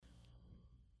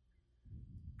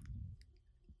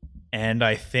And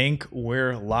I think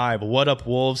we're live. What up,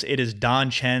 Wolves? It is Don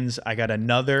Chen's. I got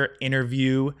another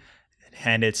interview,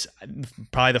 and it's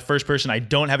probably the first person I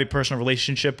don't have a personal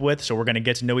relationship with, so we're going to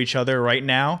get to know each other right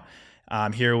now.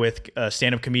 I'm here with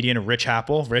stand-up comedian Rich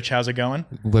Happel. Rich, how's it going?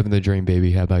 Living the dream,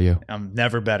 baby. How about you? I'm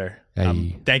never better.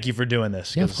 Hey. Thank you for doing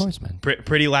this. Yeah, of course, man.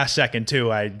 Pretty last second,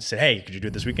 too. I said, hey, could you do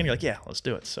it this weekend? You're like, yeah, let's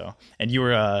do it. So, and you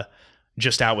were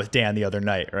just out with Dan the other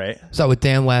night, right? So with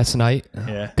Dan last night.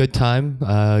 Yeah. Good time.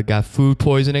 Got food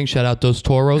poisoning. Shout out Dos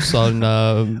Toros on.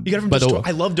 You got it from Dos Toros?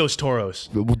 I love Dos Toros.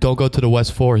 Don't go to the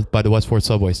West 4th by the West 4th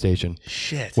subway station.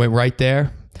 Shit. Went right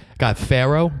there. Got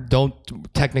Faro. Don't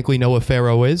technically know what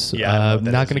Faro is. Yeah.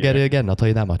 Not going to get it again. I'll tell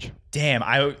you that much. Damn.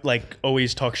 I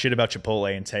always talk shit about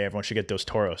Chipotle and say everyone should get Dos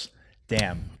Toros.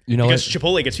 Damn. You know because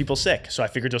Chipotle gets people sick. So I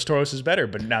figured Dos Toros is better,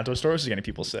 but now Dos Toros is getting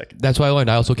people sick. That's what I learned.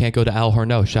 I also can't go to Al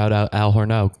Horno. Shout out Al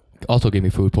Horno. Also gave me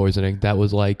food poisoning. That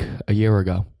was like a year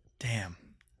ago. Damn.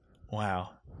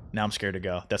 Wow. Now I'm scared to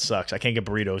go. That sucks. I can't get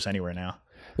burritos anywhere now.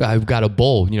 I've got a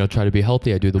bowl, try to be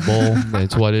healthy. I do the bowl.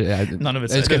 It's what none of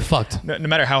it's get fucked. No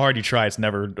matter how hard you try, it's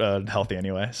never healthy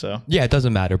anyway. So yeah, it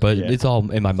doesn't matter, but it's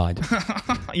all in my mind.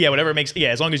 Yeah, whatever makes. Yeah,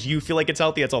 as long as you feel like it's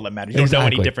healthy, that's all that matters. You don't know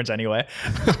any difference anyway.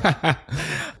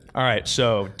 All right.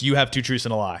 So, do you have two truths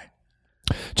and a lie?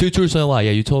 Two truths and a lie.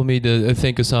 Yeah, you told me to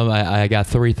think of some. I got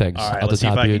three things. All right, at the let's see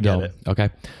if top I of your can get dome. it.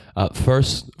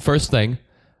 Okay. First thing,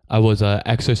 I was an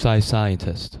exercise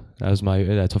scientist. That's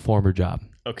a former job.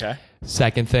 Okay.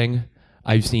 Second thing,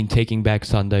 I've seen Taking Back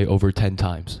Sunday over 10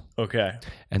 times. Okay.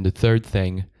 And the third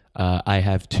thing, I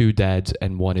have two dads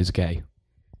and one is gay.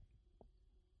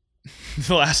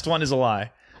 The last one is a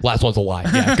lie. Last one's a lie.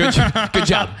 Yeah, good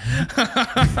job.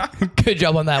 Good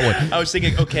job on that one. I was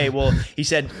thinking, okay, well, he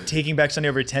said Taking Back Sunday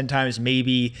over 10 times.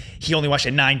 Maybe he only watched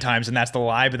it 9 times, and that's the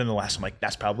lie. But then the last one, I'm like,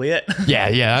 that's probably it.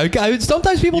 Yeah.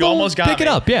 Sometimes people don't pick it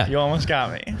up. Yeah. You almost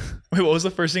got me. Wait, what was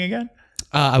the first thing again?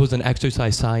 I was an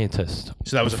exercise scientist.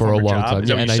 So that was for a long job? time. Is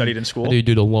that what you studied in school? I did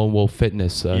do the Lone Wolf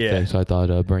Fitness thing, so I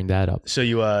thought I'd bring that up. So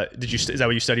you is that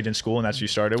what you studied in school, and that's what you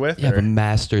started with? Yeah, I have a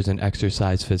master's in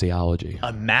exercise physiology.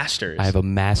 A master's? I have a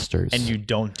master's. And you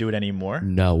don't do it anymore?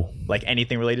 No. Like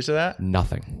anything related to that?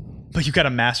 Nothing. But you got a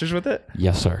master's with it?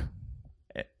 Yes, sir.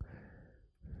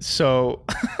 So,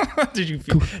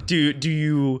 do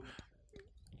you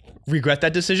regret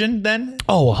that decision then?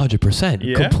 Oh, 100%.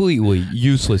 Yeah? Completely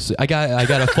useless. I got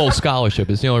a full scholarship.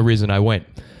 It's the only reason I went.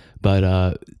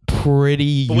 But pretty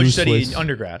useless. What did you study in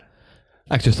undergrad?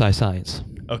 Exercise science.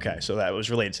 Okay, so that was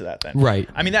related to that then. Right.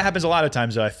 I mean, that happens a lot of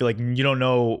times, though. I feel like you don't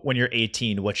know when you're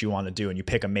 18 what you want to do, and you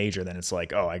pick a major, then it's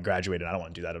like, oh, I graduated, I don't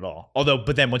want to do that at all.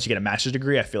 But then once you get a master's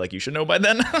degree, I feel like you should know by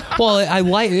then. Well,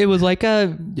 it was like,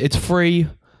 it's free.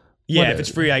 Yeah, if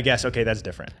it's free, I guess. Okay, that's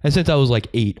different. And since I was like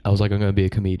 8, I was like, I'm going to be a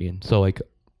comedian. So like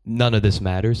none of this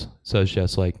matters. So it's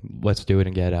just like, let's do it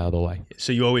and get it out of the way.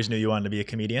 So you always knew you wanted to be a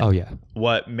comedian? Oh, yeah.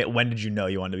 When did you know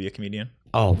you wanted to be a comedian?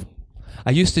 Oh,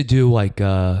 I used to do like,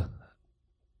 so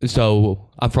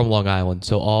I'm from Long Island.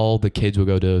 So all the kids would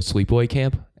go to sleepaway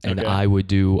camp and Okay. I would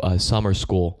do a summer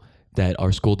school that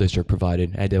our school district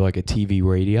provided. I did like a TV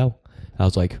radio. I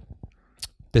was like,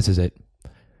 this is it.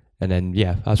 And then,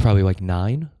 yeah, I was probably like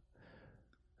 9.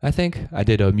 I think I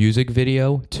did a music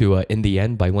video to In the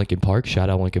End by Linkin Park. Shout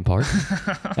out Linkin Park.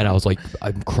 And I was like,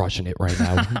 I'm crushing it right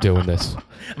now doing this.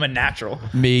 I'm a natural.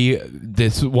 Me,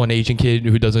 this one Asian kid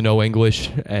who doesn't know English,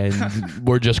 and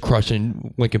we're just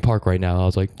crushing Linkin Park right now. I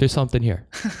was like, there's something here.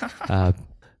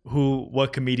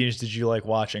 What comedians did you like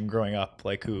watching growing up?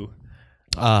 Like who?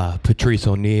 Patrice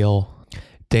O'Neal.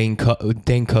 Dane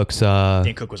Cook's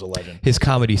Dane Cook was a legend. His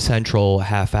Comedy Central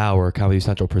half hour, Comedy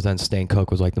Central Presents Dane Cook,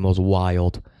 was like the most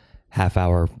wild half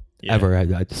hour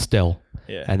ever still.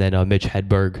 Yeah. And then Mitch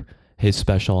Hedberg, his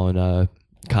special on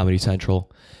Comedy Central.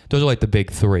 Those are like the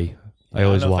big 3 I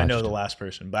always watched. I know the last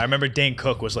person, but I remember Dane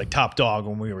Cook was like top dog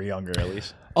when we were younger, at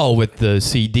least. Oh, with the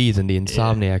CDs and the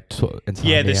Insomniac.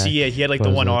 Yeah, he had like the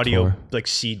one audio tour. like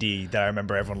CD that I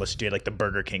remember everyone listened to, like the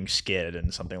Burger King skit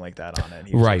and something like that on it.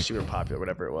 He was Right. like super popular,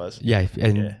 whatever it was. Yeah,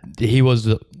 and he was.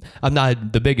 I'm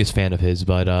not the biggest fan of his,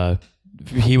 but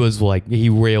he was like, he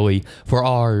really, for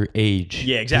our age.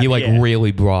 Yeah, exactly. He like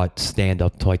really brought stand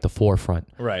up to like the forefront.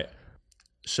 Right.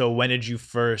 So when did you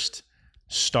first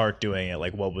start doing it?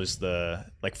 Like, what was the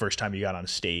first time you got on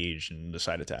stage and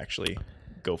decided to actually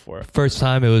go for it? First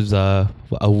time, it was a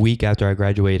week after I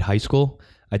graduated high school.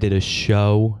 I did a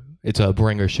show. It's a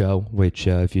bringer show, which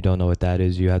if you don't know what that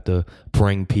is, you have to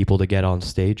bring people to get on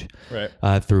stage.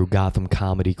 Right. Through Gotham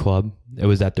Comedy Club. It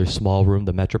was at their small room,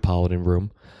 the Metropolitan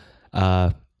Room.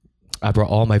 I brought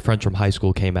all my friends from high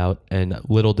school came out, and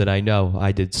little did I know,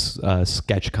 I did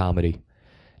sketch comedy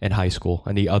in high school,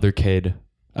 and the other kid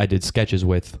I did sketches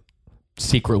with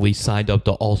secretly signed up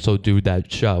to also do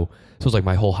that show. So it was like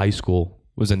my whole high school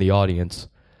was in the audience.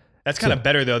 That's kind of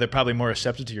better though. They're probably more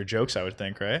receptive to your jokes, I would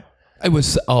think, right? I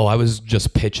was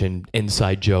just pitching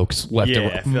inside jokes left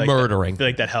and right, murdering. I feel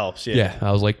like that helps. Yeah. Yeah,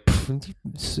 I was like,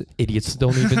 idiots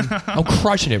don't even. I'm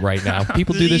crushing it right now.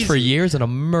 People do this for years, and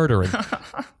I'm murdering.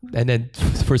 And then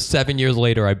for 7 years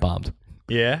later, I bombed.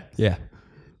 Yeah. Yeah.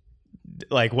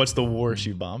 Like, what's the worst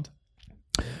you bombed?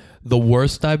 The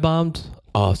worst I bombed?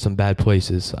 Oh, some bad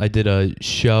places. I did a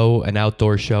show, an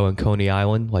outdoor show in Coney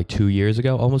Island, like 2 years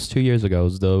ago. Almost 2 years ago. It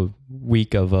was the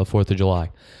week of 4th of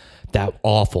July. That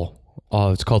awful.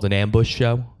 It's called an ambush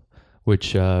show,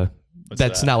 which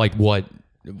that's not like what.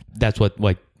 That's what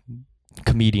like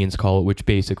comedians call it, which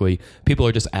basically people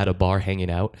are just at a bar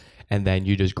hanging out, and then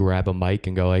you just grab a mic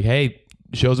and go like, "Hey,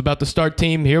 show's about to start,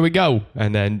 team. Here we go."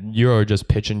 And then you're just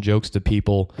pitching jokes to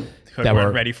people that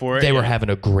were ready for it. They were having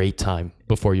a great time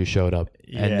before you showed up,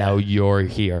 and now you're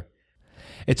here.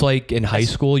 It's like in high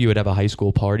school, you would have a high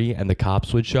school party, and the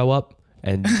cops would show up,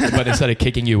 but instead of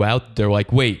kicking you out, they're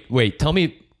like, "Wait, tell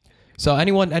me." So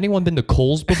anyone been to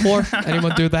Kohl's before?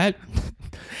 Anyone do that?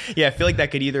 Yeah, I feel like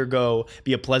that could either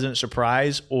be a pleasant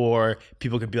surprise, or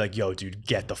people could be like, "Yo, dude,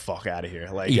 get the fuck out of here!"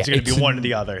 Like it's gonna be one or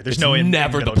the other. There's no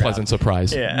never the pleasant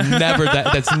surprise. Yeah, never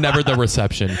that. That's never the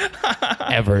reception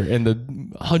ever in the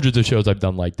hundreds of shows I've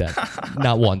done like that.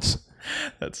 Not once.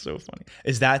 That's so funny.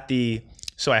 Is that the?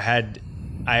 So I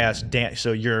asked Dan.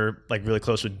 So you're like really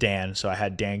close with Dan. So I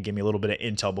had Dan give me a little bit of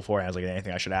intel before. I was like,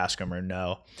 anything I should ask him or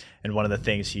no? And one of the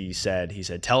things he said,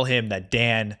 tell him that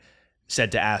Dan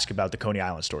said to ask about the Coney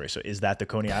Island story. So is that the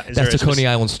Coney Island? That's the Coney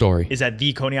Island story. Is that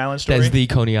the Coney Island story? That's the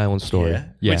Coney Island story.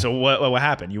 Yeah. Wait, so what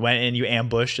happened? You went in, you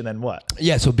ambushed, and then what?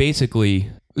 Yeah. So basically,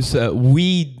 at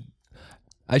least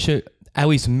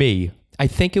me. I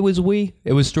think it was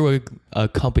It was through a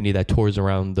company that tours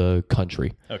around the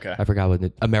country. Okay. I forgot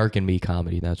what American Me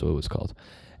Comedy. That's what it was called.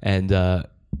 And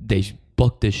they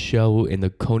booked this show in the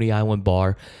Coney Island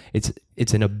bar.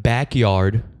 It's in a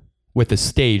backyard with a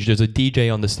stage. There's a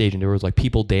DJ on the stage, and there was like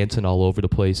people dancing all over the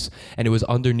place. And it was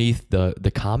underneath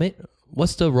the Comet.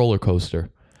 What's the roller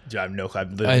coaster? Dude, I have no clue.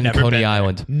 In Coney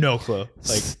Island. No clue.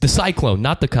 Like the Cyclone,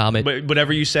 not the Comet. But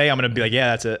whatever you say, I'm gonna be like, yeah,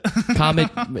 that's it. Comet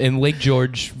in Lake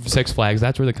George, Six Flags.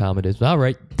 That's where the Comet is. All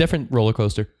right, different roller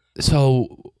coaster.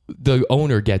 So the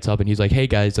owner gets up and he's like, "Hey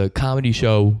guys, a comedy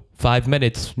show, 5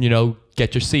 minutes.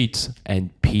 Get your seats." And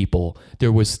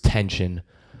there was tension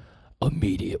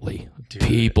immediately. Dude.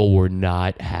 People were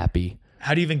not happy.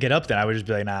 How do you even get up then? I would just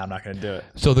be like, nah, I'm not going to do it.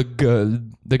 So the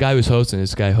guy who was hosting,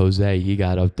 this guy Jose, he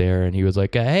got up there and he was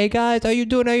like, "Hey guys, how you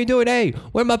doing? Hey,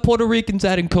 where are my Puerto Ricans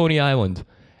at in Coney Island?"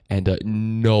 And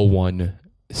no one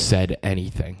said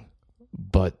anything,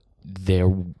 but there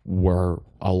were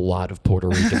a lot of Puerto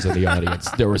Ricans in the audience.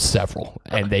 There were several,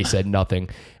 and they said nothing.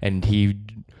 And he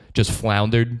just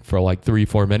floundered for like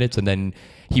 3-4 minutes, and then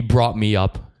he brought me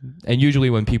up. And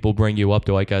usually when people bring you up,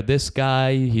 they're like, "This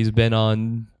guy, he's been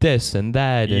on this and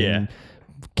that." And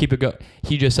keep it going.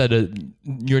 He just said,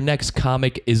 "Your next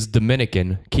comic is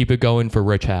Dominican. Keep it going for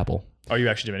Rich Apple." Are you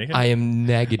actually Dominican? I am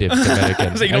negative Dominican.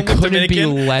 I was like, you don't look couldn't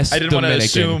Dominican? Be less I didn't Dominican. Want to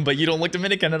assume, but you don't look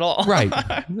Dominican at all. Right.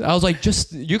 I was like,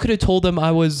 you could have told them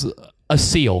I was a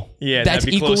SEAL. Yeah, that's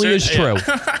equally as true.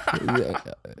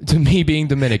 To me being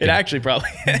Dominican. It actually probably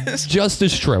is. Just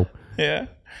as true. Yeah.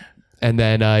 And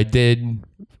then I did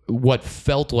what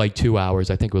felt like 2 hours.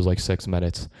 I think it was like 6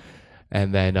 minutes.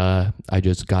 And then I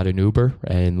just got an Uber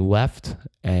and left.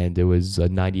 And it was a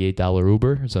 $98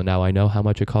 Uber. So now I know how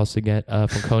much it costs to get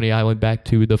from Coney Island back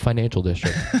to the financial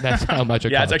district. That's how much it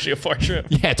costs. Yeah, it's actually a far trip.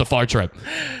 Yeah, it's a far trip.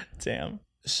 Damn.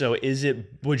 So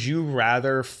would you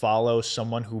rather follow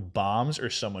someone who bombs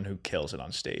or someone who kills it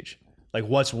on stage? Like,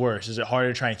 what's worse? Is it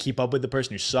harder to try and keep up with the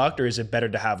person who sucked, or is it better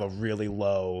to have a really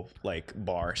low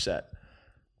bar set?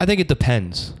 I think it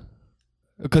depends.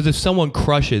 Because if someone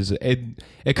crushes,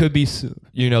 it could be,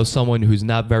 someone who's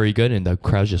not very good and the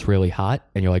crowd's just really hot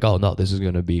and you're like, "Oh no, this is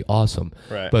going to be awesome."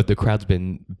 Right. But if the crowd's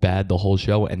been bad the whole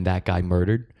show and that guy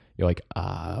murdered, you're like,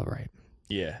 right.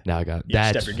 Yeah. Now I got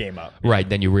that. Step your game up. Right.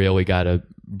 Then you really got to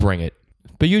bring it.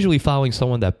 But usually following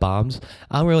someone that bombs,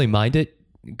 I don't really mind it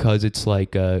because it's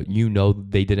like, they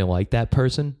didn't like that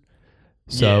person.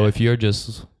 So if you're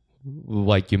just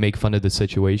like, you make fun of the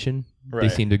situation, they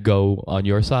seem to go on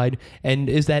your side. And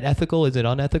is that ethical? Is it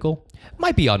unethical?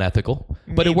 Might be unethical,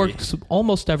 but it works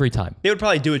almost every time. They would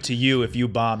probably do it to you if you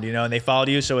bombed, and they followed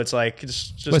you. So it's like,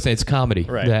 just listen, it's comedy.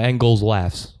 Right. The end goal's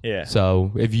laughs. Yeah.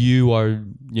 So if you are,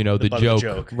 the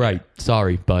joke, right?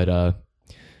 Sorry, but I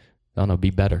don't know.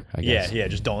 Be better, I guess. Yeah.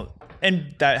 Just don't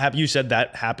And you said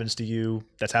that happens to you.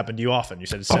 That's happened to you often. You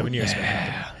said it's 7 years.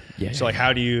 Yeah. So like,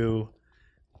 how do you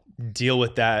deal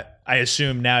with that? I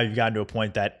assume now you've gotten to a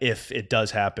point that if it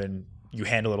does happen, you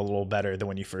handle it a little better than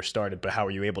when you first started. But how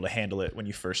were you able to handle it when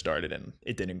you first started and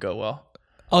it didn't go well?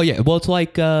 Oh yeah. Well, it's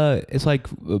like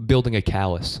building a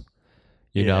callus.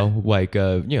 You know, like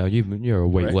you're a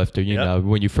weightlifter. You know,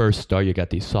 when you first start, you got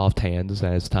these soft hands.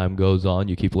 As time goes on,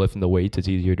 you keep lifting the weights. It's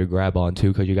easier to grab onto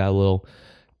because you got a little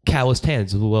calloused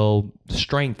hands, a little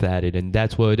strength at it, and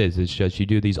that's what it is. It's just you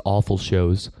do these awful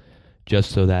shows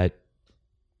just so that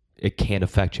it can't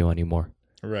affect you anymore.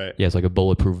 Right. Yeah, it's like a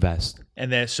bulletproof vest.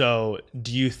 And then, so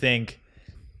do you think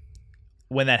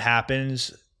when that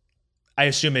happens, I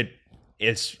assume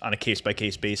it's on a case by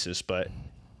case basis, but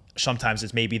sometimes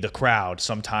it's maybe the crowd.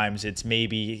 Sometimes it's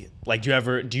maybe like,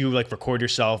 do you like record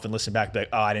yourself and listen back, like,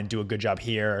 oh, I didn't do a good job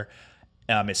here.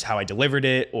 It's how I delivered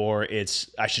it, or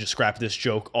I should just scrap this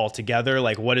joke altogether.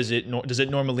 Like, what is it? Does it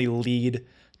normally lead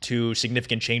to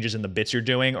significant changes in the bits you're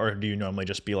doing, or do you normally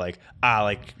just be like,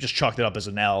 like just chalk it up as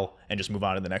an L and just move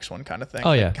on to the next one kind of thing?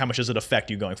 Oh yeah. Like, how much does it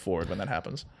affect you going forward when that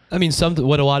happens? I mean,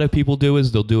 what a lot of people do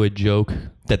is they'll do a joke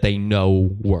that they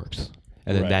know works,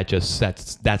 and then that just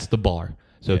that's the bar.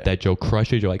 So if that joke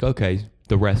crushes, you're like, okay,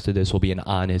 the rest of this will be an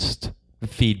honest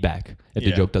feedback. If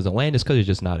the joke doesn't land, it's because it's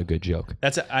just not a good joke.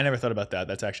 I never thought about that.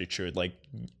 That's actually true. Like,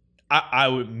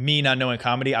 me not knowing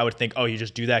comedy, I would think, oh, you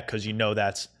just do that because you know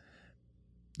that's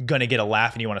gonna get a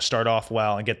laugh and you want to start off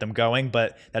well and get them going.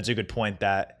 But that's a good point,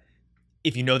 that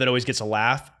if you know that always gets a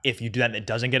laugh, if you do that and it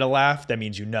doesn't get a laugh, that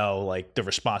means like the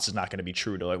response is not going to be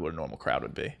true to like what a normal crowd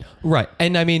would be. Right.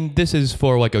 And I mean, this is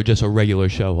for like just a regular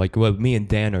show. Like what me and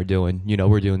Dan are doing,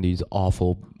 we're doing these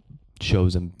awful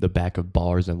shows in the back of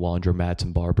bars and laundromats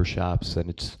and barbershops, and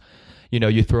it's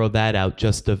you throw that out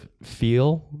just to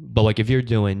feel. But like if you're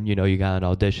doing you got an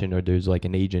audition or there's like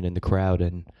an agent in the crowd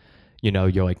and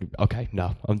you're like, okay,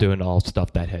 no, I'm doing all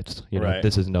stuff that hits.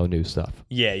 This is no new stuff.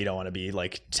 Yeah, you don't want to be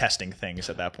like testing things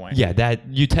at that point. Yeah, that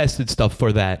you tested stuff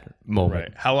for that moment.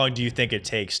 Right. How long do you think it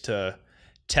takes to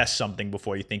test something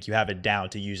before you think you have it down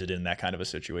to use it in that kind of a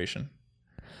situation?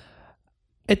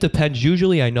 It depends.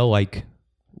 Usually I know like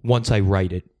once I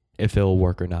write it, if it'll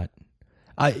work or not.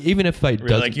 Even if I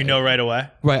really, like right away?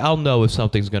 Right, I'll know if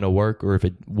something's going to work or if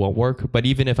it won't work. But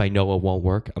even if I know it won't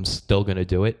work, I'm still going to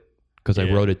do it. Because I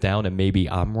wrote it down and maybe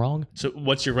I'm wrong. So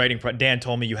what's your writing Dan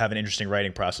told me you have an interesting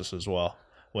writing process as well.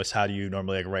 How do you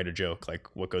normally like write a joke? Like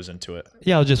what goes into it?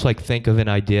 Yeah, I'll just like think of an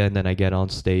idea and then I get on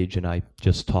stage and I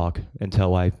just talk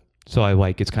until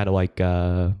it's kind of like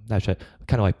actually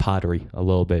kind of like pottery a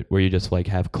little bit, where you just like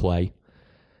have clay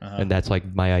and that's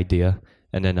like my idea.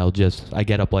 And then I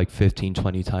get up like 15,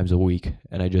 20 times a week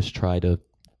and I just try to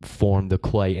form the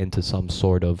clay into some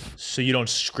sort of... So you don't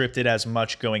script it as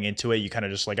much going into it? You kind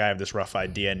of just like, I have this rough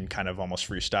idea and kind of almost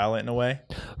freestyle it in a way?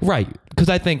 Right. Because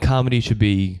I think comedy should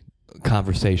be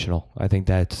conversational. I think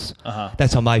that's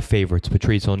how my favorites,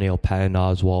 Patrice O'Neal, Patton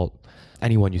Oswalt,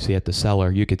 anyone you see at the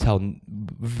Cellar, you could tell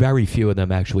very few of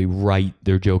them actually write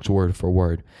their jokes word for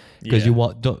word. Because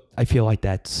I feel like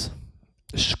that's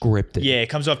scripted. Yeah, it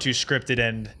comes off too scripted,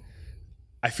 and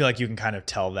I feel like you can kind of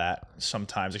tell that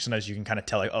sometimes. Like sometimes you can kind of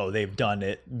tell like, oh, they've done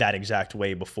it that exact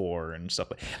way before and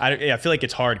stuff. I feel like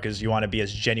it's hard because you want to be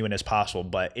as genuine as possible,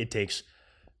 but it takes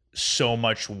so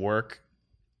much work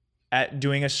at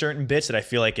doing a certain bits that I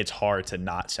feel like it's hard to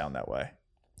not sound that way.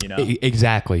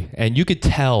 Exactly. And you could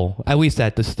tell, at least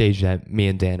at the stage that me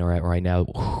and Dan are at right now,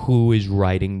 who is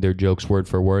writing their jokes word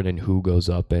for word and who goes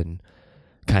up and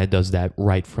kind of does that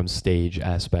right from stage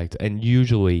aspect. And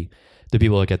usually the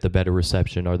people that get the better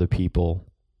reception are the people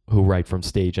who write from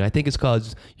stage. And I think it's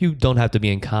because you don't have to be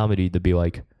in comedy to be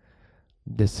like,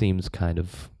 this seems kind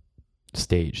of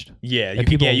staged. Yeah,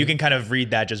 you can kind of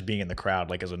read that just being in the crowd,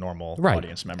 like as a normal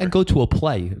audience member. And go to a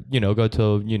play, go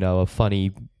to, a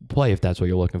funny play if that's what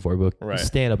you're looking for. But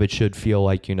stand up, it should feel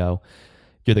like, you're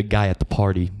the guy at the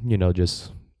party,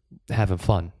 just having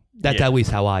fun. That's at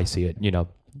least how I see it.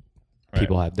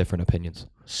 People have different opinions.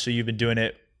 So you've been doing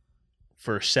it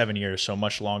for 7 years, so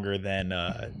much longer than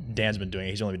Dan's been doing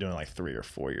it. He's only been doing it like 3 or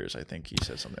 4 years, I think he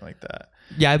said something like that.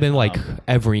 Yeah, I've been like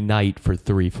every night for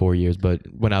 3-4 years, but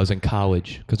when I was in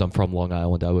college, because I'm from Long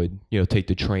Island, I would, take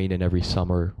the train in every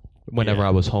summer whenever I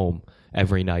was home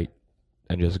every night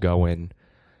and just go in.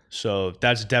 So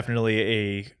that's definitely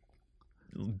a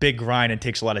big grind and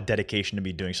takes a lot of dedication to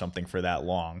be doing something for that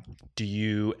long. Does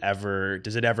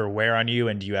it ever wear on you,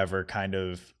 and do you ever kind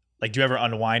of... Like, do you ever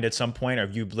unwind at some point, or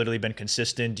have you literally been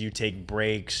consistent? Do you take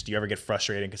breaks? Do you ever get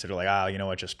frustrated and consider like, you know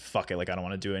what, just fuck it, like I don't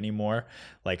want to do it anymore?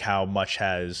 Like, how much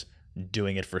has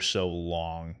doing it for so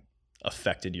long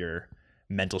affected your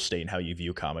mental state and how you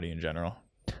view comedy in general?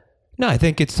 No, I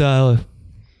think it's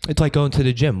like going to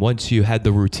the gym. Once you had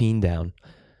the routine down,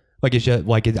 like it's just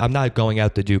like I'm not going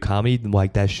out to do comedy.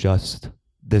 Like that's just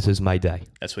this is my day.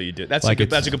 That's what you do. That's like a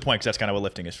good point because that's kind of what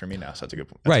lifting is for me now. So that's a good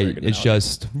point. Right. It's analogy.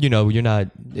 just you're not.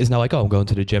 It's not like I'm going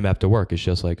to the gym after work. It's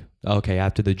just like okay,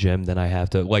 after the gym, then I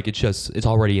have to like it's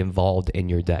already involved in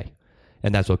your day,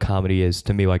 and that's what comedy is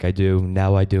to me. Like I do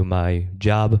my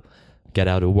job, get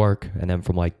out of work, and then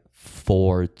from like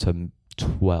 4 to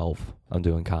 12, I'm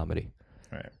doing comedy.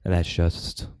 Right. And that's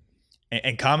just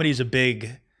and comedy is a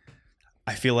big.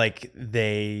 I feel like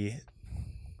they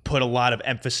put a lot of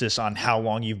emphasis on how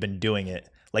long you've been doing it.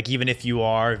 Like even if you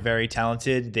are very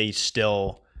talented, they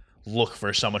still look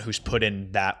for someone who's put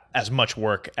in that as much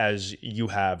work as you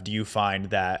have. Do you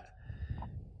find that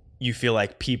you feel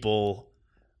like people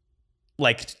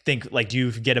do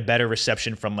you get a better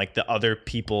reception from like the other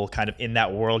people kind of in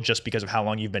that world just because of how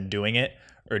long you've been doing it?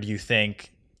 Or do you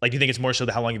think it's more so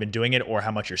how long you've been doing it or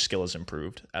how much your skill has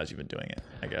improved as you've been doing it,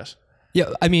 I guess?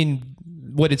 Yeah, I mean,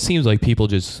 what it seems like people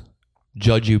just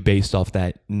judge you based off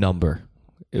that number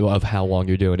of how long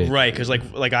you're doing it. Right, because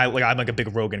I'm like a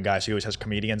big Rogan guy, so he always has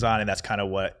comedians on, and that's kind of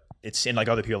what it's in. Like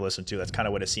other people listen to, that's kind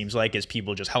of what it seems like is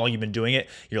people just how long you've been doing it.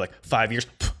 You're like 5 years.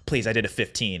 Please, I did a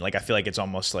 15. Like I feel like it's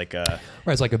almost like a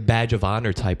right. It's like a badge of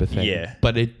honor type of thing. Yeah.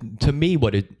 But to me,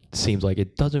 what it seems like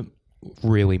it doesn't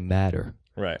really matter.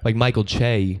 Right. Like Michael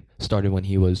Che started when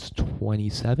he was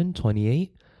 27,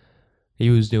 28. He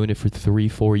was doing it for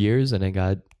 3-4 years and then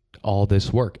got all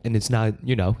this work. And it's not,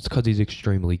 it's because he's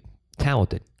extremely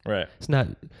talented. Right. It's not,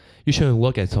 you shouldn't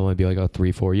look at someone and be like,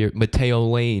 3-4 years. Mateo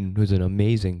Lane, who's an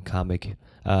amazing comic,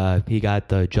 he got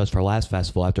the Just for Laughs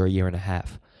Festival after a year and a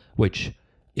half, which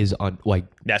is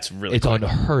that's really it's cool.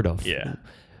 unheard of. Yeah.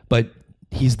 But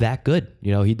he's that good.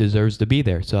 he deserves to be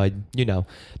there. So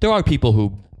there are people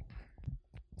who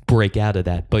break out of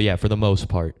that. But yeah, for the most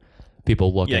part,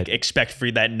 people look at expect for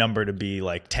that number to be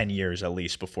like 10 years at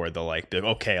least before they'll be like,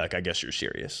 okay, like I guess you're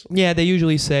serious. Yeah, they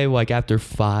usually say like after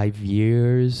 5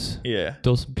 years, yeah,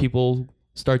 those people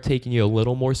start taking you a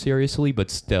little more seriously, but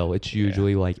still it's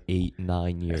usually like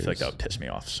 8-9 years. I feel like that would piss me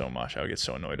off so much. I would get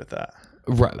so annoyed at that.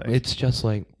 Right. Like, it's just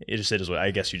like it is what I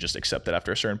guess you just accept it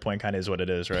after a certain point kind of is what it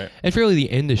is, right? It's really the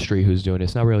industry who's doing it.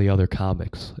 It's not really other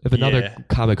comics. If another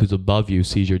comic who's above you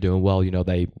sees you're doing well,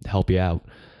 they help you out.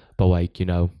 But like,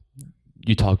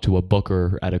 you talk to a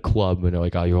booker at a club and they're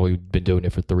like, oh, you've only been doing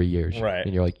it for 3 years. Right.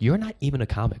 And you're like, you're not even a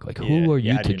comic. Like, who are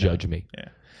you to judge me? Yeah.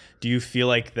 Do you feel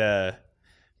like the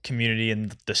community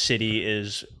in the city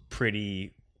is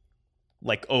pretty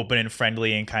like open and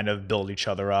friendly and kind of build each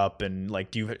other up? And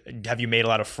like, have you made a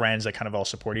lot of friends that kind of all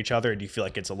support each other? Or do you feel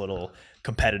like it's a little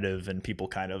competitive and people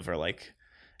kind of are like,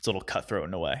 it's a little cutthroat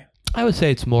in a way? I would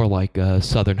say it's more like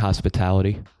Southern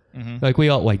hospitality. Mm-hmm. Like we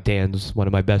all, like Dan's one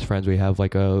of my best friends. We have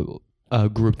like a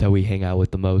group that we hang out with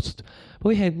the most. But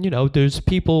we had, there's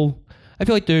people, I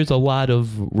feel like there's a lot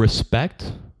of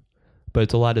respect, but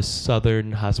it's a lot of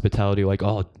Southern hospitality. Like,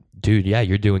 oh, dude, yeah,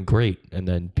 you're doing great. And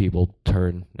then people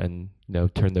turn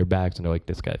their backs and they're like,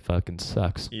 this guy fucking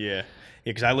sucks. Yeah.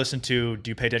 Because I do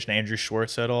you pay attention to Andrew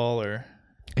Schwartz at all? Or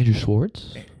Andrew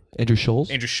Schwartz? Andrew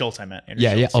Schultz? Andrew Schultz, I meant. Andrew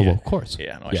yeah, Schultz, yeah. Oh, well, of course.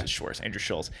 Yeah, no, I said Schwartz. Andrew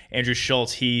Schultz. Andrew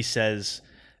Schultz, he says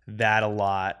that a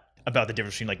lot about the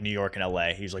difference between like New York and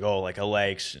LA. He's like, oh, like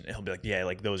LA, he'll be like, yeah,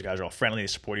 like those guys are all friendly, they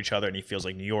support each other, and he feels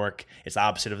like New York is the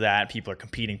opposite of that. People are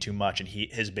competing too much, and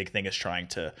his big thing is trying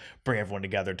to bring everyone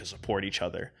together to support each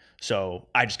other. So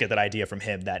I just get that idea from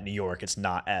him that New York, it's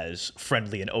not as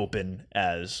friendly and open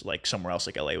as like somewhere else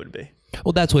like LA would be.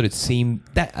 Well, that's what it seemed.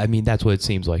 That's what it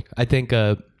seems like. I think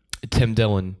Tim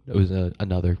Dillon was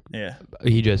another. Yeah.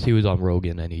 He was on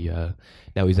Rogan and he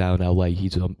now he's out in LA.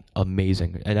 He's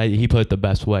amazing, and he put it the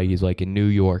best way. He's like, in New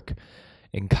York,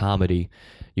 in comedy,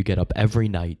 you get up every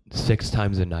night, 6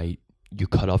 times a night. You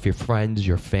cut off your friends,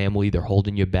 your family. They're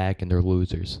holding you back, and they're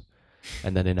losers.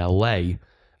 And then in LA,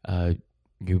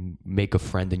 you make a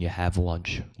friend and you have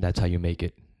lunch. That's how you make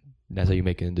it. That's how you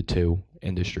make it into 2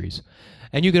 industries.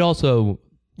 And you could also,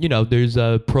 there's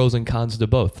pros and cons to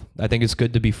both. I think it's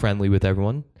good to be friendly with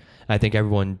everyone. I think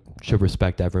everyone should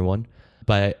respect everyone.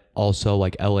 But also,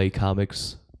 like, LA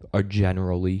comics are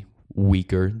generally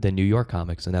weaker than New York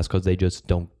comics, and that's because they just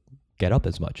don't get up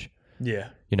as much. Yeah.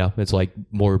 It's like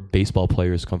more baseball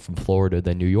players come from Florida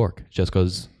than New York, just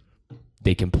because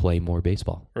they can play more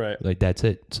baseball. Right. Like, that's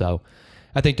it. So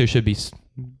I think there should be,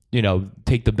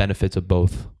 take the benefits of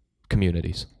both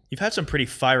communities. You've had some pretty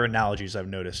fire analogies, I've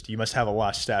noticed. You must have a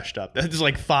lot stashed up. There's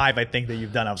like 5, I think, that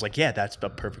you've done. I was like, yeah, that's a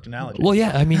perfect analogy. Well,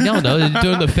 yeah, I mean, no,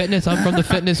 doing the fitness. I'm from the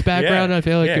fitness background. Yeah, I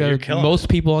feel like you're killing most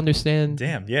people understand.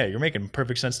 Damn, yeah, you're making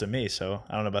perfect sense to me. So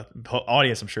I don't know about the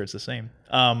audience. I'm sure it's the same.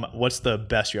 What's the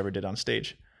best you ever did on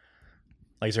stage?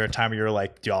 Like, is there a time where you're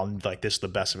like, y'all, like, this is the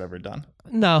best I've ever done?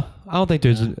 No, I don't think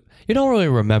there's. You don't really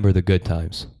remember the good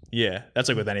times. Yeah, that's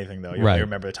like with anything though. You Right. only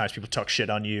remember the times people talk shit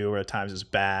on you, or the times it's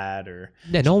bad, or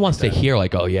Yeah, no one wants like to that. hear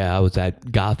like, oh yeah, I was at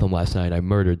Gotham last night. I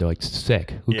murdered. They're like,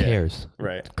 sick. Who Yeah, cares?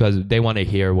 right. Because they want to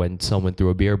hear when someone threw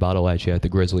a beer bottle at you at the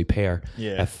Grizzly Pear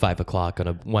Yeah. at 5:00 on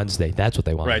a Wednesday. That's what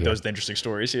they want Right, to hear. those are the interesting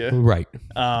stories. Yeah. Right.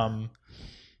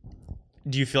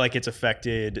 Do you feel like it's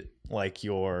affected like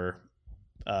your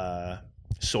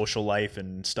social life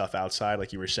and stuff outside?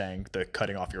 Like you were saying, the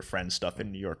cutting off your friends stuff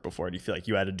in New York before. Do you feel like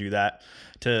you had to do that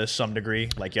to some degree?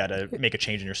 Like you had to make a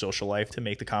change in your social life to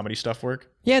make the comedy stuff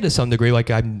work? Yeah, to some degree. Like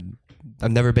I've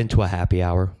never been to a happy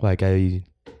hour. Like I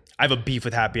have a beef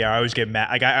with happy hour. I always get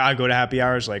mad. Like I go to happy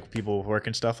hours, like people work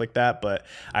and stuff like that. But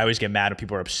I always get mad when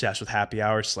people are obsessed with happy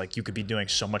hours. Like you could be doing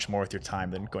so much more with your time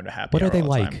than going to happy What hour. are they all the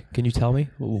like? time. Can you tell me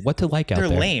what to like out They're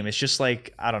there? lame. It's just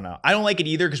like, I don't know. I don't like it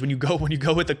either because when you go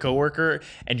with a coworker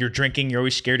and you're drinking, you're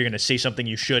always scared you're going to say something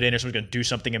you shouldn't, or someone's going to do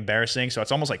something embarrassing. So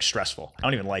it's almost like stressful. I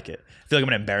don't even like it. I feel like I'm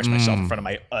going to embarrass myself in front of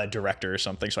my director or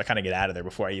something. So I kind of get out of there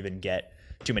before I even get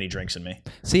too many drinks in me.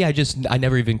 See, I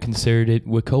never even considered it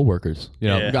with coworkers. You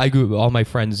know, Yeah. all my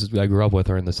friends I grew up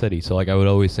with are in the city, so like I would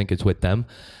always think it's with them.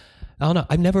 I don't know.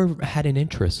 I've never had an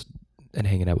interest in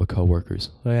hanging out with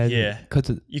coworkers. Yeah.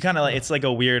 Because You kind of like, it's like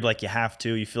a weird, like you have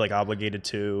to, you feel like obligated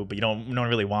to, but no one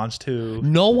really wants to.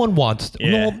 no one wants to.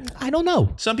 Yeah. No, I don't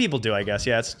know. Some people do, I guess.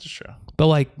 Yeah, it's true. But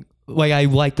like I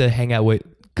like to hang out with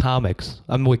comics.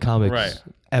 I'm with comics Right.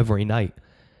 every night.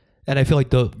 And I feel like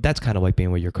that's kind of like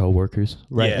being with your coworkers,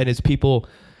 right? Yeah. And it's people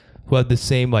who have the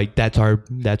same, like, that's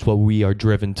what we are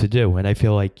driven to do. And I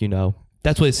feel like,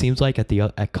 that's what it seems like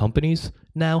at companies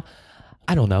now.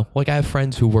 I don't know. Like I have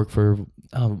friends who work for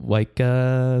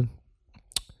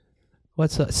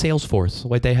Salesforce.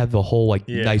 Like they have the whole like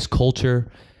nice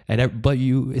culture, and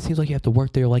it seems like you have to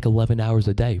work there like 11 hours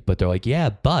a day. But they're like, yeah,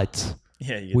 but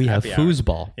Yeah, you get we have happy hour.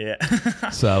 foosball. Yeah.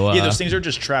 So yeah, those things are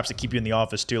just traps to keep you in the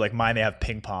office too. Like mine, they have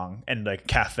ping pong and like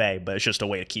cafe, but it's just a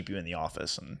way to keep you in the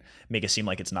office and make it seem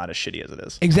like it's not as shitty as it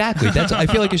is. Exactly. I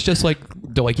feel like it's just like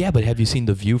they're like, yeah, but have you seen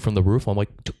the view from the roof? I'm like,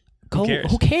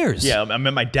 who cares? Yeah, I'm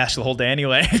at my desk the whole day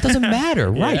anyway. It doesn't matter,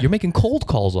 right? Yeah. You're making cold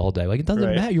calls all day. Like it doesn't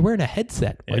Right. matter. You're wearing a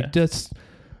headset. Yeah. Like just.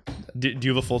 Do you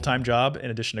have a full-time job in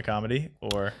addition to comedy,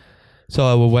 or?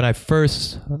 So when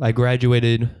I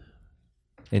graduated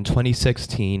in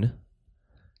 2016,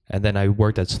 and then I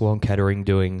worked at Sloan Kettering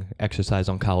doing exercise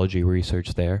oncology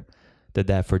research there. Did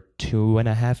that for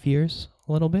 2.5 years,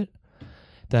 a little bit.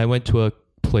 Then I went to a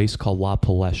place called La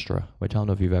Palestra, which I don't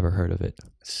know if you've ever heard of it.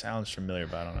 It sounds familiar,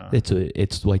 but I don't know.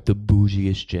 It's like the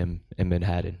bougiest gym in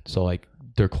Manhattan. So like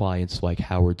their clients like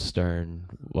Howard Stern,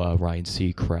 Ryan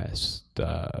Seacrest,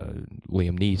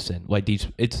 Liam Neeson, like these.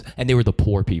 And they were the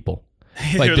poor people.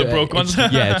 They're the broke ones.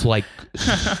 Yeah, it's like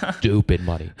stupid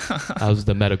money. I was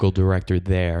the medical director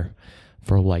there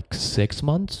for like 6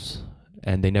 months,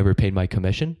 and they never paid my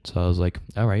commission. So I was like,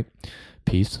 all right,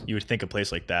 peace. You would think a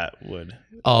place like that would.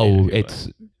 Oh,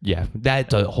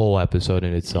 that's a whole episode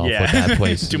in itself. Yeah. What that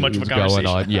place Too much of a is going conversation.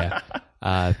 on.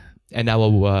 Yeah. And now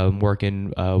I'm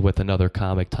working with another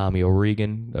comic, Tommy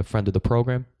O'Regan, a friend of the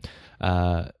program.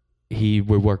 He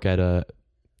would work at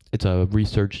it's a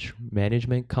research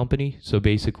management company. So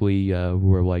basically,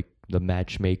 we're like the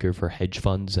matchmaker for hedge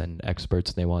funds and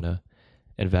experts they want to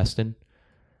invest in.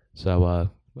 So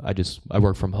I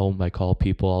work from home. I call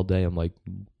people all day. I'm like,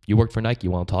 you work for Nike?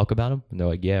 You want to talk about them? And they're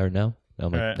like, yeah or no. And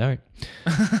I'm like, all right.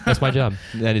 That's my job.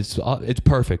 And it's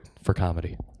perfect for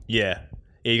comedy. Yeah,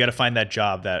 you got to find that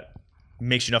job that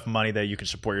makes you enough money that you can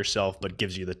support yourself, but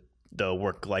gives you the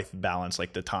work-life balance,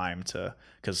 like the time to,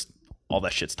 because all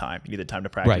that shit's time. You need the time to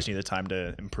practice. Right. You need the time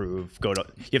to improve. You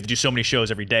have to do so many shows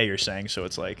every day, you're saying. So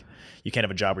it's like you can't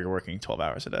have a job where you're working 12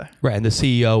 hours a day. Right. And the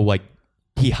CEO, like,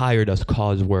 he hired us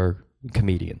cause we're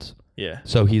comedians. Yeah.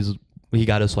 So he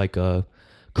got us like a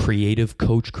creative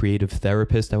coach, creative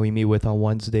therapist that we meet with on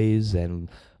Wednesdays. And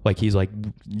like, he's like,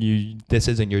 this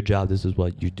isn't your job. This is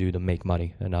what you do to make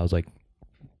money. And I was like,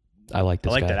 I like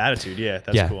this guy. that attitude. Yeah.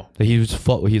 That's cool.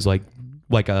 He's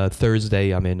like a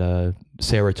Thursday, I'm in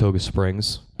Saratoga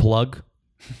Springs, plug.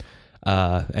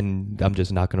 And I'm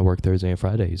just not going to work Thursday and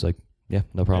Friday. He's like, yeah,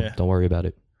 no problem. Yeah. Don't worry about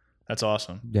it. That's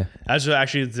awesome. Yeah. That's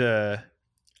actually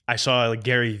I saw like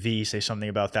Gary Vee say something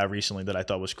about that recently that I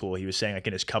thought was cool. He was saying like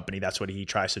in his company, that's what he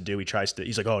tries to do.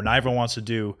 He's like, oh, not everyone wants to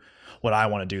do what I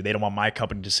want to do. They don't want my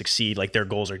company to succeed. Like their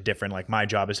goals are different. Like my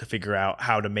job is to figure out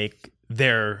how to make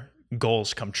their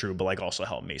goals come true, but like also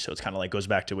help me. So it's kind of like goes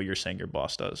back to what you're saying your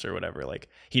boss does or whatever. Like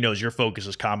he knows your focus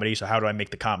is comedy. So how do I make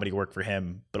the comedy work for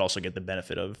him, but also get the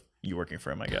benefit of you working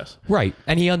for him, I guess. Right.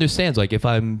 And he understands, like, if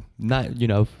I'm not,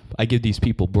 if I give these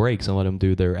people breaks and let them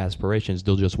do their aspirations,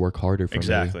 they'll just work harder for me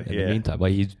in the meantime.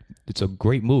 Like, it's a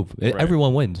great move. Right.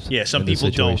 Everyone wins. Yeah, some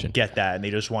people don't get that, and they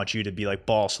just want you to be, like,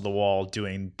 balls to the wall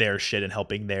doing their shit and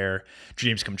helping their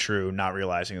dreams come true, not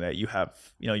realizing that you have,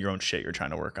 your own shit you're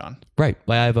trying to work on. Right.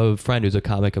 Like, I have a friend who's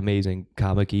a amazing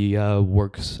comic. He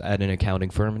works at an accounting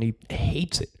firm, and he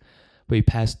hates it. But he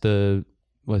passed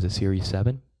Series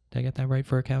 7? Did I get that right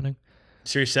for accounting?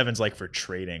 Series 7's like for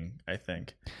trading, I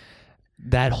think.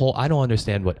 I don't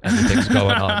understand what anything's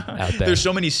going on out there. There's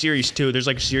so many series too. There's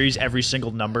like series every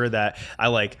single number that I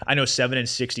like. I know 7 and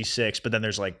 66, but then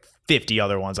there's like 50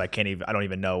 other ones I don't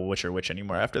even know which are which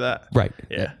anymore after that. Right.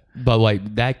 Yeah. But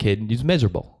like that kid, he's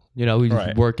miserable.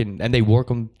 He's working, and they work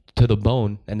him to the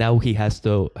bone, and now he has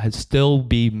to still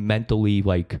be mentally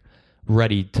like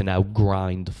ready to now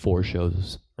grind 4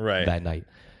 shows that night.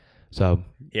 So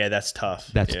yeah, that's tough.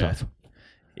 That's tough.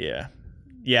 Yeah.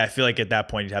 Yeah, I feel like at that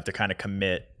point you'd have to kind of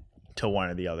commit to one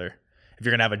or the other. If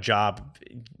you're going to have a job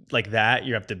like that,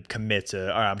 you have to commit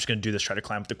to, all right, I'm just going to do this, try to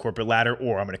climb up the corporate ladder,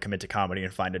 or I'm going to commit to comedy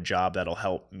and find a job that'll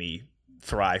help me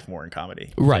thrive more in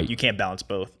comedy. Right. Like, you can't balance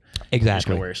both. Exactly. You're just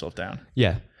going to wear yourself down.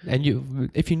 Yeah.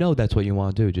 And if you know that's what you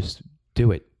want to do, just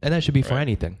do it. And that should be for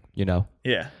anything,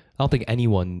 Yeah. I don't think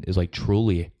anyone is like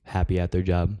truly happy at their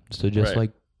job. So just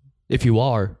like, if you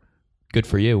are, good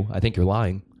for you. I think you're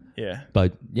lying. Yeah.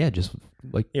 But yeah, just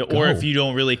like or if you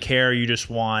don't really care, you just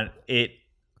want it,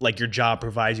 like your job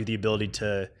provides you the ability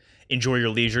to enjoy your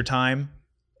leisure time,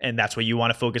 and that's what you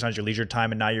want to focus on is your leisure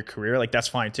time and not your career. Like that's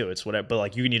fine too. It's whatever, but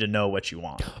like you need to know what you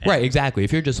want. Right, exactly.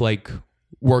 If you're just like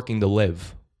working to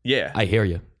live, I hear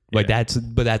you. Like that's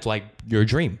like your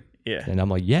dream. Yeah. And I'm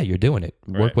like, yeah, you're doing it.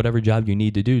 Work whatever job you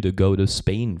need to do to go to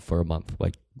Spain for a month.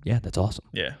 Like, yeah, that's awesome.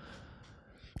 Yeah.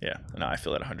 Yeah, no, I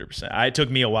feel that 100%. It took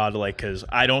me a while to because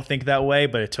I don't think that way,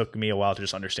 but it took me a while to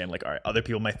just understand all right, other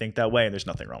people might think that way, and there's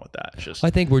nothing wrong with that. It's just I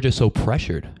think we're just so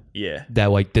pressured. Yeah. That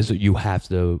like this, you have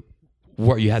to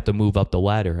move up the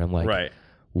ladder. I'm like, right.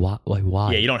 Why? Like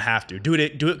why? Yeah, you don't have to do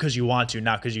it because you want to,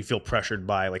 not because you feel pressured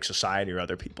by like society or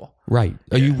other people. Right.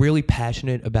 Are you really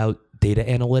passionate about data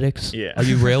analytics? Yeah. Do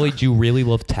you really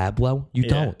love Tableau? You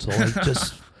don't. So like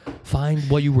just find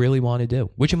what you really want to do,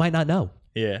 which you might not know.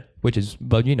 Yeah. But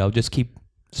just keep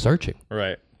searching.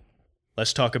 Right.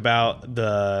 Let's talk about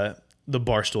the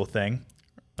Barstool thing.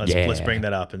 Let's bring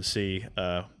that up and see.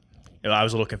 I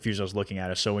was a little confused. I was looking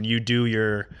at it. So when you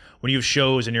have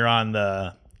shows and you're on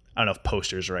the, I don't know if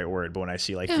poster is the right word, but when I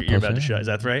see you're about to show, is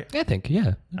that right? I think,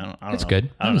 yeah. I don't That's know. good.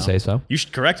 I would say so. You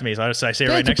should correct me. So I say it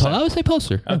right next time. I would say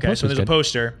poster. Okay, so there's a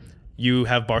poster. You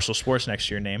have Barstool Sports next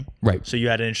to your name. Right. So you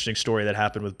had an interesting story that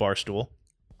happened with Barstool.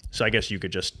 So I guess you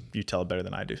tell it better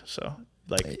than I do. So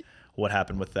what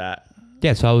happened with that?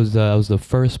 Yeah, so I was the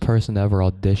first person to ever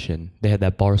audition. They had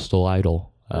that Barstool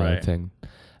Idol thing.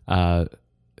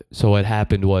 So what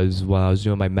happened was when I was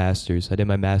doing my master's, I did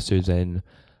my master's in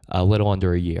a little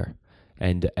under a year,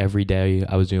 and every day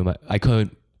I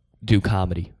couldn't do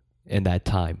comedy in that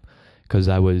time because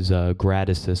I was a grad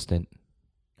assistant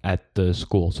at the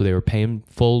school. So they were paying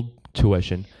full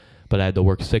tuition, but I had to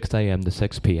work 6 a.m. to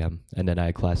 6 p.m. and then I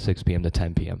had class 6 p.m. to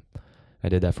 10 p.m. I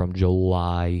did that from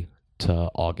July to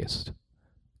August,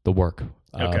 the work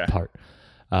part.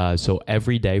 So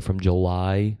every day from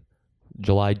July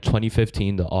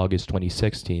 2015 to August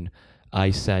 2016,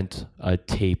 I sent a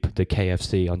tape to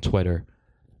KFC on Twitter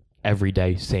every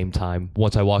day, same time.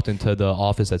 Once I walked into the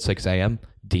office at 6 a.m.,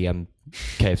 DM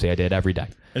KFC. I did every day.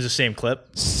 It's the same clip?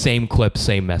 Same clip,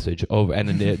 same message. Over,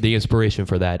 and the inspiration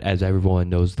for that, as everyone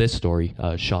knows this story,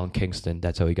 Sean Kingston,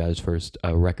 that's how he got his first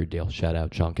record deal. Shout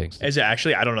out Sean Kingston. Is it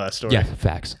actually? I don't know that story. Yeah,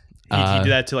 facts. He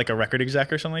did that to a record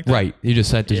exec or something like that? Right. He just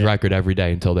sent his record every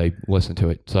day until they listened to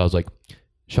it. So I was like,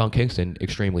 Sean Kingston,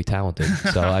 extremely talented.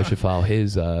 So I should follow